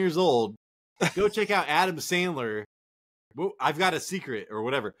 37 years old, go check out Adam Sandler. Well, I've got a secret or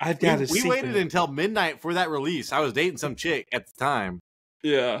whatever. We waited until midnight for that release. I was dating some chick at the time.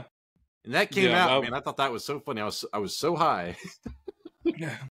 Yeah. And that came out, man. I thought that was so funny. I was so high.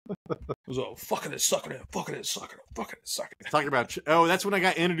 Yeah. It was all fucking it, sucking it, fucking it, sucking it, fucking it, sucking it. Talking about that's when I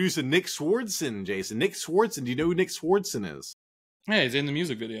got introduced to Nick Swardson, Jason. Nick Swardson. Do you know who Nick Swardson is? Yeah, he's in the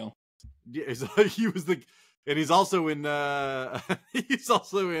music video. Yeah, he was and he's also in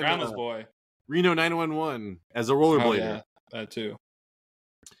Grandma's Boy. Reno 911 as a rollerblader. Oh, yeah, that too.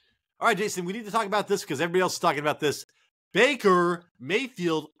 All right, Jason, we need to talk about this because everybody else is talking about this. Baker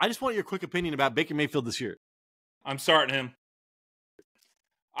Mayfield. I just want your quick opinion about Baker Mayfield this year. I'm starting him.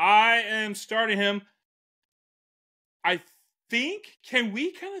 I am starting him. I think, can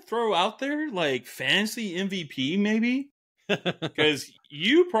we kind of throw out there like fantasy MVP maybe? Because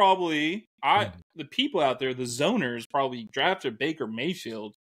you probably, the people out there, the zoners probably drafted Baker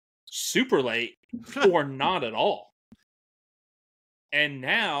Mayfield super late or not at all. And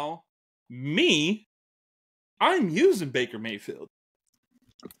now, I'm using Baker Mayfield.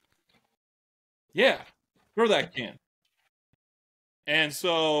 Yeah, throw that can. And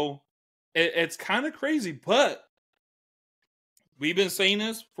so, it's kind of crazy, but we've been saying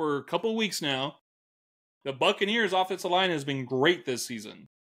this for a couple of weeks now. The Buccaneers' offensive line has been great this season.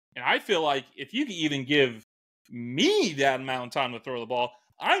 And I feel like if you could even give me that amount of time to throw the ball,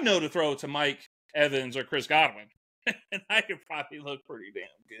 I know to throw it to Mike Evans or Chris Godwin. And I could probably look pretty damn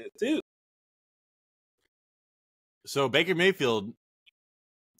good, too. So, Baker Mayfield,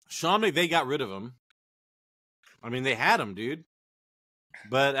 Sean McVay got rid of him. I mean, they had him, dude.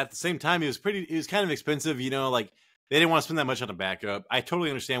 But at the same time, he was kind of expensive, they didn't want to spend that much on a backup. I totally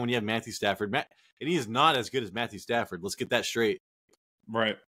understand when you have Matthew Stafford. And he is not as good as Matthew Stafford. Let's get that straight.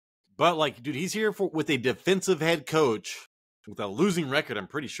 Right. But, dude, he's here with a defensive head coach with a losing record, I'm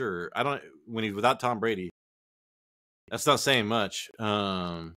pretty sure. When he's without Tom Brady. That's not saying much.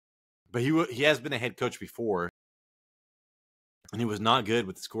 But he has been a head coach before. And he was not good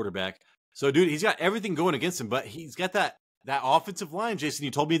with his quarterback. So, dude, he's got everything going against him. But he's got that offensive line, Jason.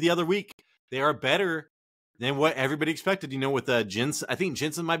 You told me the other week. They are better than what everybody expected, with Jensen. I think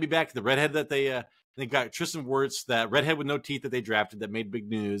Jensen might be back. The redhead that they got Tristan Wirtz, that redhead with no teeth that they drafted that made big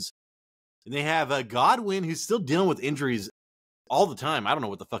news. And they have Godwin, who's still dealing with injuries all the time. I don't know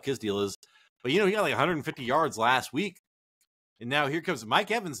what the fuck his deal is. But, he got like 150 yards last week. And now here comes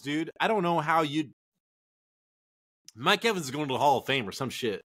Mike Evans, dude. I don't know how Mike Evans is going to the Hall of Fame or some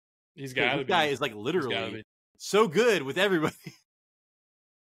shit. He's got to be. This guy is like literally so good with everybody.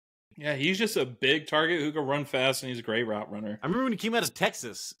 Yeah, he's just a big target who can run fast, and he's a great route runner. I remember when he came out of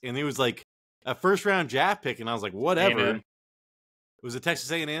Texas, and he was like a first-round draft pick, and I was like, whatever. A&M. Was it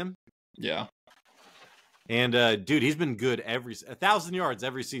Texas A&M? Yeah. And, dude, he's been good 1,000 yards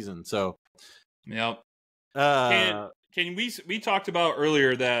every season, so. Yep. Can we talked about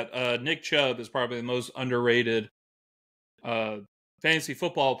earlier that Nick Chubb is probably the most underrated fantasy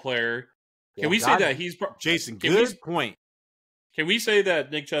football player. Can we say that he's... Jason, good point. Can we say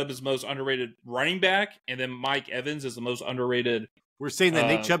that Nick Chubb is the most underrated running back, and then Mike Evans is the most underrated We're saying that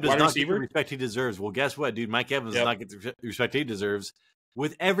Nick Chubb does not get the receiver? respect he deserves. Well, guess what, dude? Mike Evans does not get the respect he deserves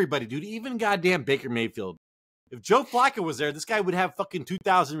with everybody, dude. Even goddamn Baker Mayfield. If Joe Flacco was there, this guy would have fucking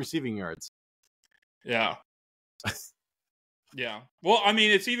 2,000 receiving yards. Yeah. Yeah. Well, I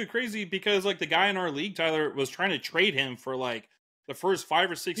mean, it's even crazy because, the guy in our league, Tyler, was trying to trade him for, the first 5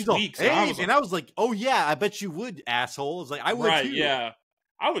 or 6 weeks. Hey, I was like, oh, yeah, I bet you would, asshole. I was like, I would, too. Yeah.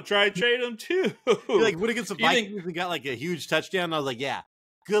 I would try to trade him, too. He, would have got some Vikings and got, a huge touchdown. And I was like, yeah,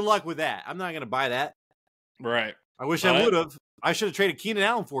 good luck with that. I'm not going to buy that. Right. I wish I would have. I should have traded Keenan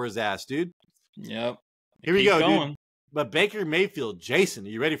Allen for his ass, dude. Yep. Here we go, dude. But Baker Mayfield, Jason, are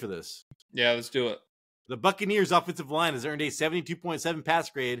you ready for this? Yeah, let's do it. The Buccaneers' offensive line has earned a 72.7 pass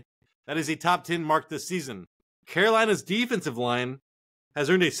grade. That is a top 10 mark this season. Carolina's defensive line has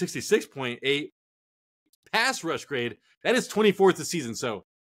earned a 66.8 pass rush grade. That is 24th this season. So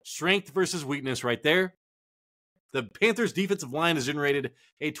strength versus weakness right there. The Panthers' defensive line has generated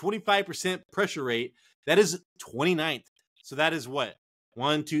a 25% pressure rate. That is 29th. So that is what?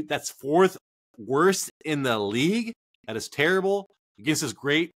 1, 2, that's 4th worst in the league. That is terrible against this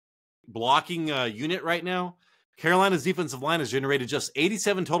great blocking unit right now. Carolina's defensive line has generated just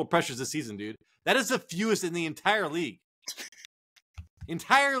 87 total pressures this season, dude. That is the fewest in the entire league.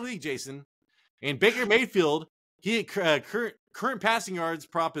 Entire league, Jason. And Baker Mayfield, he current passing yards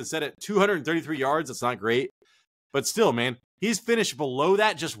prop is set at 233 yards. That's not great. But still, man, he's finished below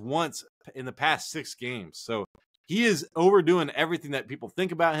that just once in the past 6 games. So he is overdoing everything that people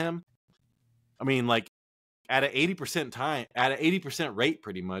think about him. I mean, like at an 80% rate,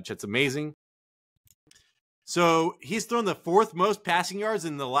 pretty much. It's amazing. So he's thrown the 4th most passing yards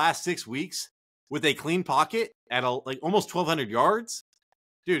in the last 6 weeks with a clean pocket at like almost 1,200 yards.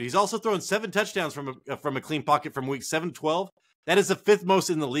 Dude, he's also thrown 7 touchdowns from a clean pocket from week 7 to 12. That is the 5th most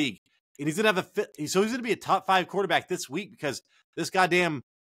in the league. And he's gonna have he's gonna be a top 5 quarterback this week because this goddamn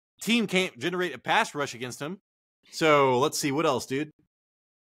team can't generate a pass rush against him. So let's see what else, dude.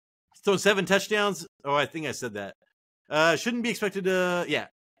 He's thrown 7 touchdowns. Oh, I think I said that. Shouldn't be expected to. Yeah,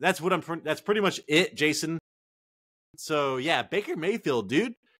 that's pretty much it, Jason. So yeah, Baker Mayfield,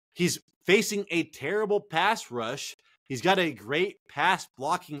 dude. He's facing a terrible pass rush. He's got a great pass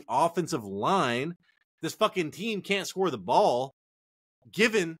blocking offensive line. This fucking team can't score the ball.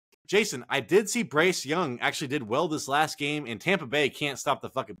 Jason, I did see Bryce Young actually did well this last game, and Tampa Bay can't stop the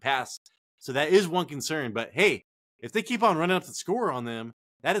fucking pass. So that is one concern. But hey, if they keep on running up the score on them,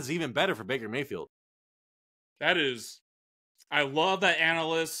 that is even better for Baker Mayfield. I love that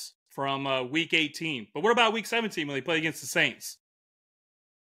analyst from week 18. But what about week 17 when they play against the Saints?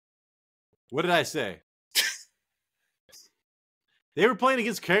 What did I say? They were playing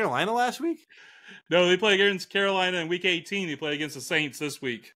against Carolina last week? No, they play against Carolina in week 18. They play against the Saints this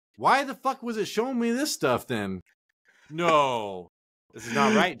week. Why the fuck was it showing me this stuff then? No. This is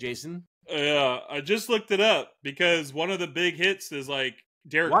not right, Jason. Yeah, I just looked it up because one of the big hits is like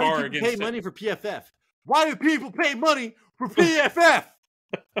Derek Carr against. Why do people pay money for PFF? Why do people pay money for PFF?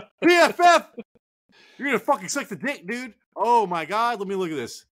 PFF? You're going to fucking suck the dick, dude. Oh my God. Let me look at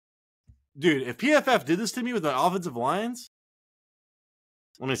this. Dude, if PFF did this to me with the offensive lines,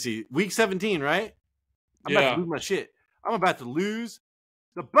 let me see. Week 17, right? I'm about to lose my shit. I'm about to lose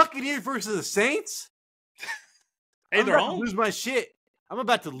the Buccaneers versus the Saints. Hey, they're on. Lose my shit. I'm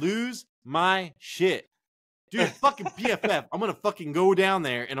about to lose my shit. Dude, fucking PFF. I'm going to fucking go down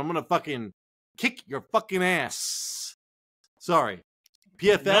there and I'm going to fucking kick your fucking ass. Sorry.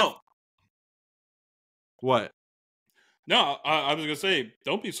 PFF? No. What? No, I was going to say,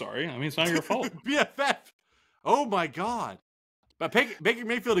 don't be sorry. I mean, it's not your fault. PFF. Oh, my God. But Baker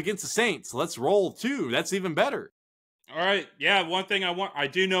Mayfield against the Saints. Let's roll, too. That's even better. All right. Yeah, one thing I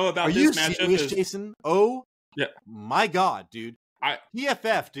do know about this matchup is... Jason? Oh, yeah. My God, dude.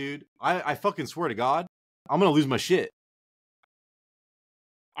 PFF, dude. I fucking swear to God, I'm going to lose my shit.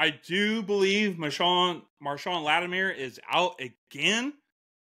 I do believe Marshawn Lattimore is out again.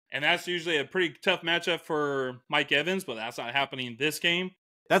 And that's usually a pretty tough matchup for Mike Evans, but that's not happening this game.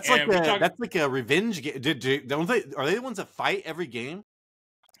 That's like a revenge game. Are they the ones that fight every game?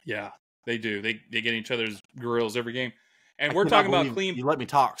 Yeah, they do. They get each other's grills every game. And we're talking about clean. You let me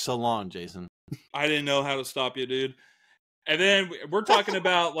talk so long, Jason. I didn't know how to stop you, dude. And then we're talking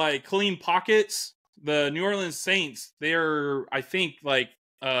about like clean pockets. The New Orleans Saints, they're, I think, like,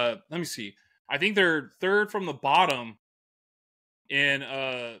 let me see. I think they're 3rd from the bottom in,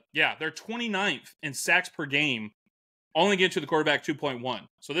 they're 29th in sacks per game. Only get to the quarterback 2.1.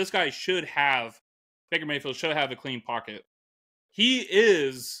 So this guy Baker Mayfield should have a clean pocket. He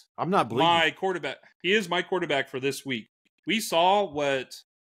is my quarterback. He is my quarterback for this week. We saw what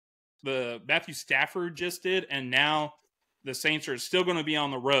the Matthew Stafford just did, and now the Saints are still going to be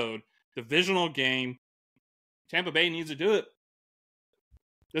on the road. Divisional game. Tampa Bay needs to do it.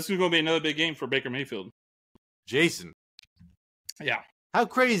 This is going to be another big game for Baker Mayfield. Jason. Yeah. How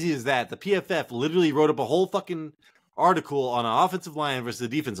crazy is that? The PFF literally wrote up a whole fucking article on an offensive line versus the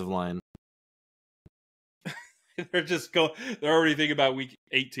defensive line. They're already thinking about week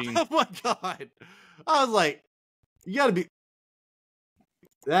 18. Oh my God. I was like, you gotta be.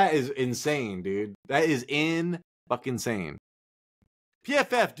 That is insane, dude. That is fucking insane.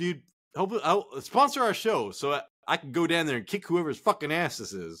 PFF, dude. I'll sponsor our show so I can go down there and kick whoever's fucking ass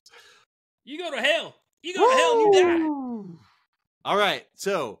this is. You go to hell. You go to hell and you die. All right,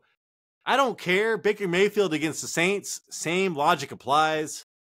 so I don't care. Baker Mayfield against the Saints, same logic applies.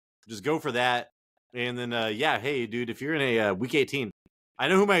 Just go for that. And then, yeah, hey, dude, if you're in a week 18, I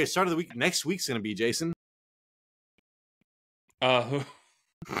know who my start of the week next week's going to be, Jason.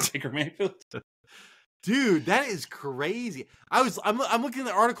 Baker Mayfield? Dude, that is crazy. I'm looking at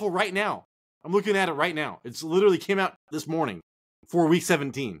the article right now. I'm looking at it right now. It's literally came out this morning for week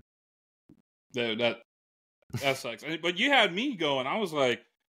 17. That sucks. But you had me going. I was like,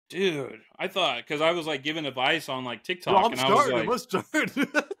 dude, I thought, because I was like giving advice on like TikTok. Well, I'm and starting. I was like, I must start.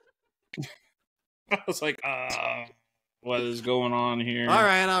 I was like, what is going on here? All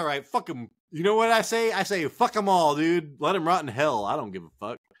right. Fuck them. You know what I say? I say, fuck them all, dude. Let them rot in hell. I don't give a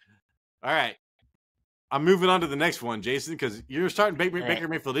fuck. All right. I'm moving on to the next one, Jason, because you're starting Baker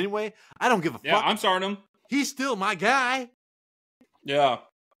Mayfield anyway. I don't give a fuck. Yeah, I'm starting him. He's still my guy. Yeah.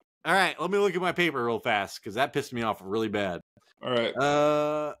 All right, let me look at my paper real fast, because that pissed me off really bad. All right.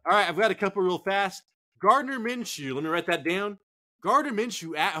 All right, I've got a couple real fast. Gardner Minshew, let me write that down. Gardner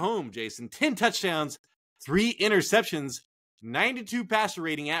Minshew at home, Jason. 10 touchdowns, 3 interceptions, 92 passer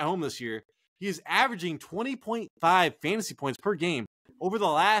rating at home this year. He is averaging 20.5 fantasy points per game over the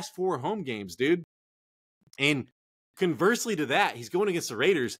last 4 home games, dude. And conversely to that, he's going against the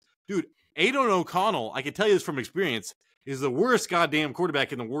Raiders. Dude, Aidan O'Connell, I can tell you this from experience, is the worst goddamn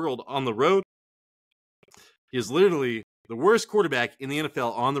quarterback in the world on the road. He is literally the worst quarterback in the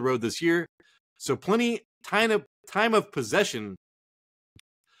NFL on the road this year. So plenty time of possession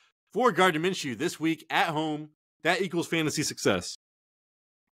for Gardner Minshew this week at home. That equals fantasy success.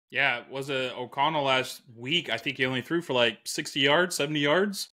 Yeah, was it O'Connell last week? I think he only threw for like 60 yards, 70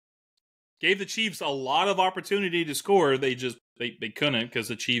 yards. Gave the Chiefs a lot of opportunity to score. They couldn't, because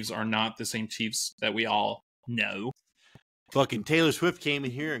the Chiefs are not the same Chiefs that we all know. Fucking Taylor Swift came in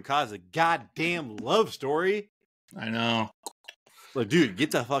here and caused a goddamn love story. I know. Like, dude,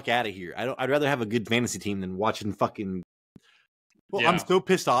 get the fuck out of here. I'd rather have a good fantasy team than watching fucking. Well, yeah. I'm so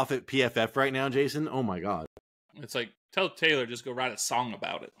pissed off at PFF right now, Jason. Oh my god. It's like, tell Taylor just go write a song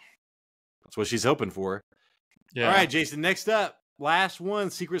about it. That's what she's hoping for. Yeah. All right, Jason. Next up, last one,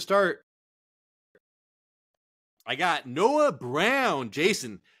 secret start. I got Noah Brown,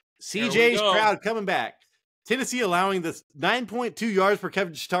 Jason. CJ Stroud coming back. Tennessee allowing the 9.2 yards per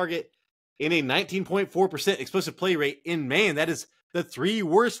coverage target in a 19.4% explosive play rate. And man, that is the 3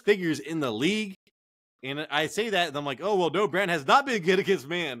 worst figures in the league. And I say that, and I'm like, oh, well, Noah Brown has not been good against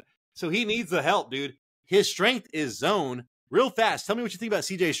man. So he needs the help, dude. His strength is zone. Real fast, tell me what you think about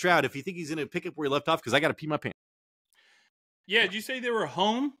CJ Stroud, if you think he's going to pick up where he left off, because I got to pee my pants. Yeah, did you say they were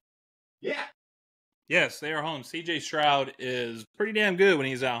home? Yeah. Yes, they are home. CJ Stroud is pretty damn good when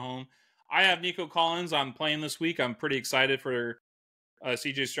he's at home. I have Nico Collins. I'm playing this week. I'm pretty excited for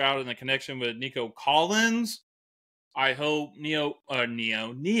CJ Stroud and the connection with Nico Collins. I hope Neo,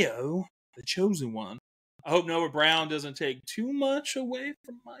 the chosen one. I hope Noah Brown doesn't take too much away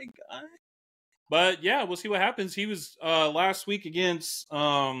from my guy. But yeah, we'll see what happens. He was last week against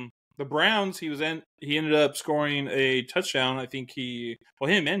the Browns. He ended up scoring a touchdown. I think him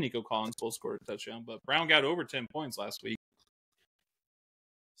and Nico Collins both scored a touchdown, but Brown got over 10 points last week.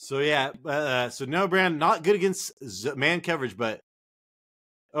 So yeah, so Noah Brown not good against man coverage, but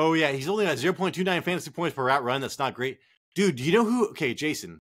oh yeah, he's only got 0.29 fantasy points per route run. That's not great, dude. Do you know who? Okay,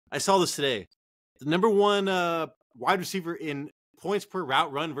 Jason, I saw this today. The number 1 wide receiver in points per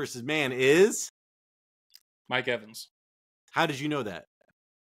route run versus man is Mike Evans. How did you know that?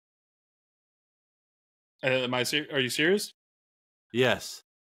 Are you serious? Yes.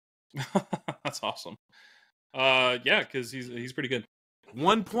 That's awesome. Yeah, because he's pretty good.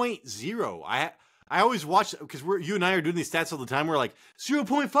 1.0. I always watch, because you and I are doing these stats all the time. We're like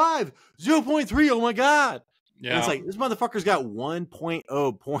 0.5, 0.3. Oh my god. Yeah. And it's like, this motherfucker's got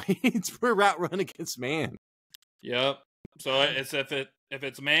 1.0 points per route run against man. Yep. So it's if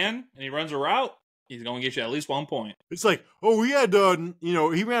it's man and he runs a route, he's going to get you at least 1 point. It's like, oh, we had,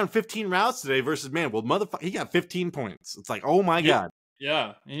 he ran 15 routes today versus man. Well, motherfucker, he got 15 points. It's like, oh my god.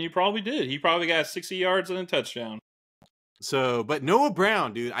 Yeah, and he probably did. He probably got 60 yards and a touchdown. So, but Noah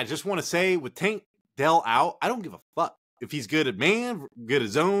Brown, dude, I just want to say, with Tank Dell out, I don't give a fuck if he's good at man, good at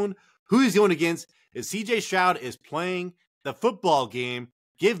zone, who he's going against. If CJ Stroud is playing the football game,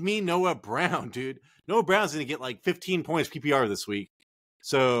 give me Noah Brown, dude. Noah Brown's going to get like 15 points PPR this week.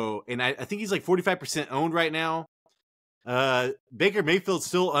 So, and I think he's like 45% owned right now. Baker Mayfield's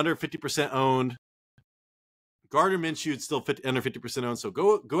still under 50% owned. Gardner Minshew's still under 50% owned. So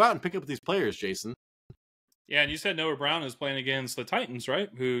go out and pick up these players, Jason. Yeah, and you said Noah Brown is playing against the Titans, right?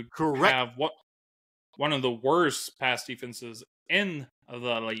 Who Correct. have one of the worst pass defenses in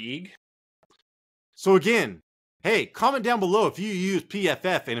the league. So again, hey, comment down below if you use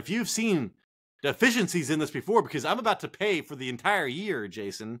PFF and if you've seen deficiencies in this before, because I'm about to pay for the entire year,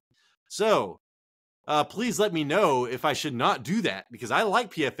 Jason. So please let me know if I should not do that, because I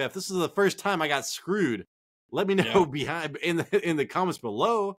like PFF. This is the first time I got screwed. Let me know behind in the comments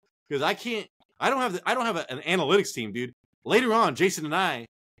below, because I don't have an analytics team, dude. Later on, Jason and I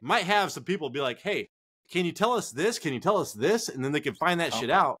might have some people be like, "Hey, can you tell us this? Can you tell us this?" And then they can find that shit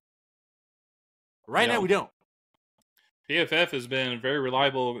out. Right now, we don't. PFF has been a very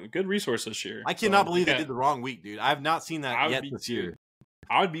reliable, good resource this year. I cannot believe they did the wrong week, dude. I have not seen that yet this year.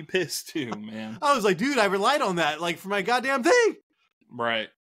 I would be pissed too, man. I was like, dude, I relied on that, like, for my goddamn thing. Right.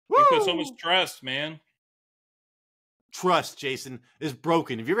 Woo! You put so much trust, man. Trust, Jason, is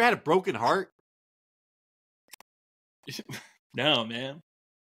broken. Have you ever had a broken heart? No, man.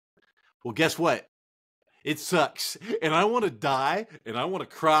 Well, guess what? It sucks. And I want to die, and I want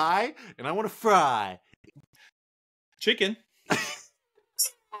to cry, and I want to fry. Chicken.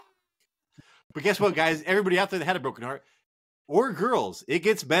 But guess what, guys? Everybody out there that had a broken heart, or girls, it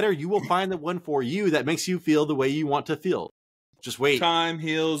gets better. You will find the one for you that makes you feel the way you want to feel. Just wait. Time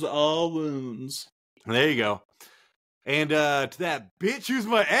heals all wounds. There you go. And to that bitch who's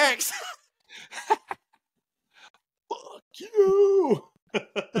my ex. Fuck you.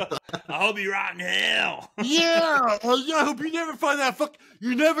 I'll be right in hell. Yeah. I hope you never find that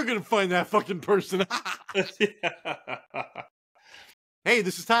You're never going to find that fucking person. Hey,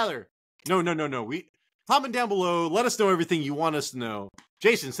 this is Tyler. No. Comment down below. Let us know everything you want us to know.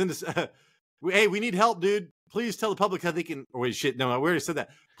 Jason, send us. Hey, we need help, dude. Please tell the public how they can. Oh, wait, shit. No, we already said that.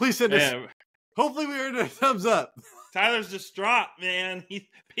 Please send us. Hopefully, we earned a thumbs up. Tyler's distraught, man.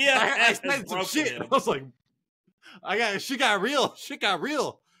 I said some shit. I was like, shit got real. Shit got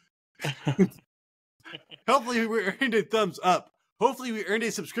real. Hopefully, we earned a thumbs up. Hopefully, we earned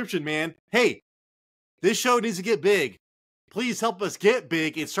a subscription, man. Hey, this show needs to get big. Please help us get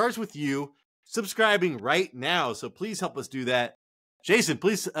big. It starts with you subscribing right now. So please help us do that. Jason,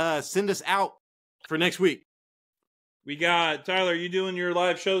 please send us out for next week. We got Tyler. You doing your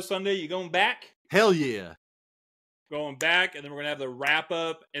live show Sunday? You going back? Hell yeah. Going back, and then we're going to have the wrap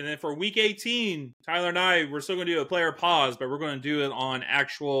up. And then for week 18, Tyler and I, we're still going to do a player pause, but we're going to do it on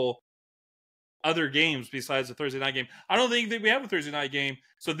actual other games besides the Thursday night game. I don't think that we have a Thursday night game.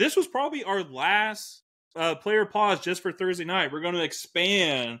 So this was probably our last player pause just for Thursday night. We're going to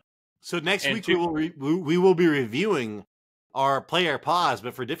expand. So next week we will be reviewing our player pause,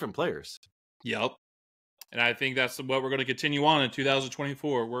 but for different players. Yep. And I think that's what we're going to continue on in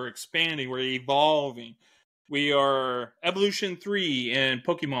 2024. We're expanding. We're evolving. We are Evolution 3 and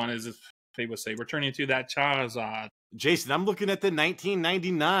Pokemon, as they would say. We're turning to that Charizard. Jason, I'm looking at the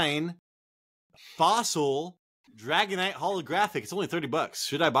 1999 Fossil Dragonite holographic. It's only $30.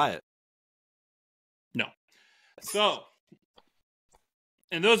 Should I buy it? No. So,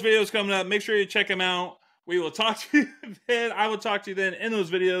 and those videos coming up, make sure you check them out. We will talk to you then. I will talk to you then in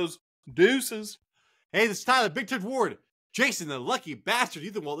those videos. Deuces. Hey, this is Tyler, Big Turd Ward, Jason, the lucky bastard.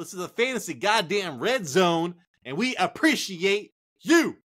 Ethan, well, this is a fantasy goddamn red zone, and we appreciate you.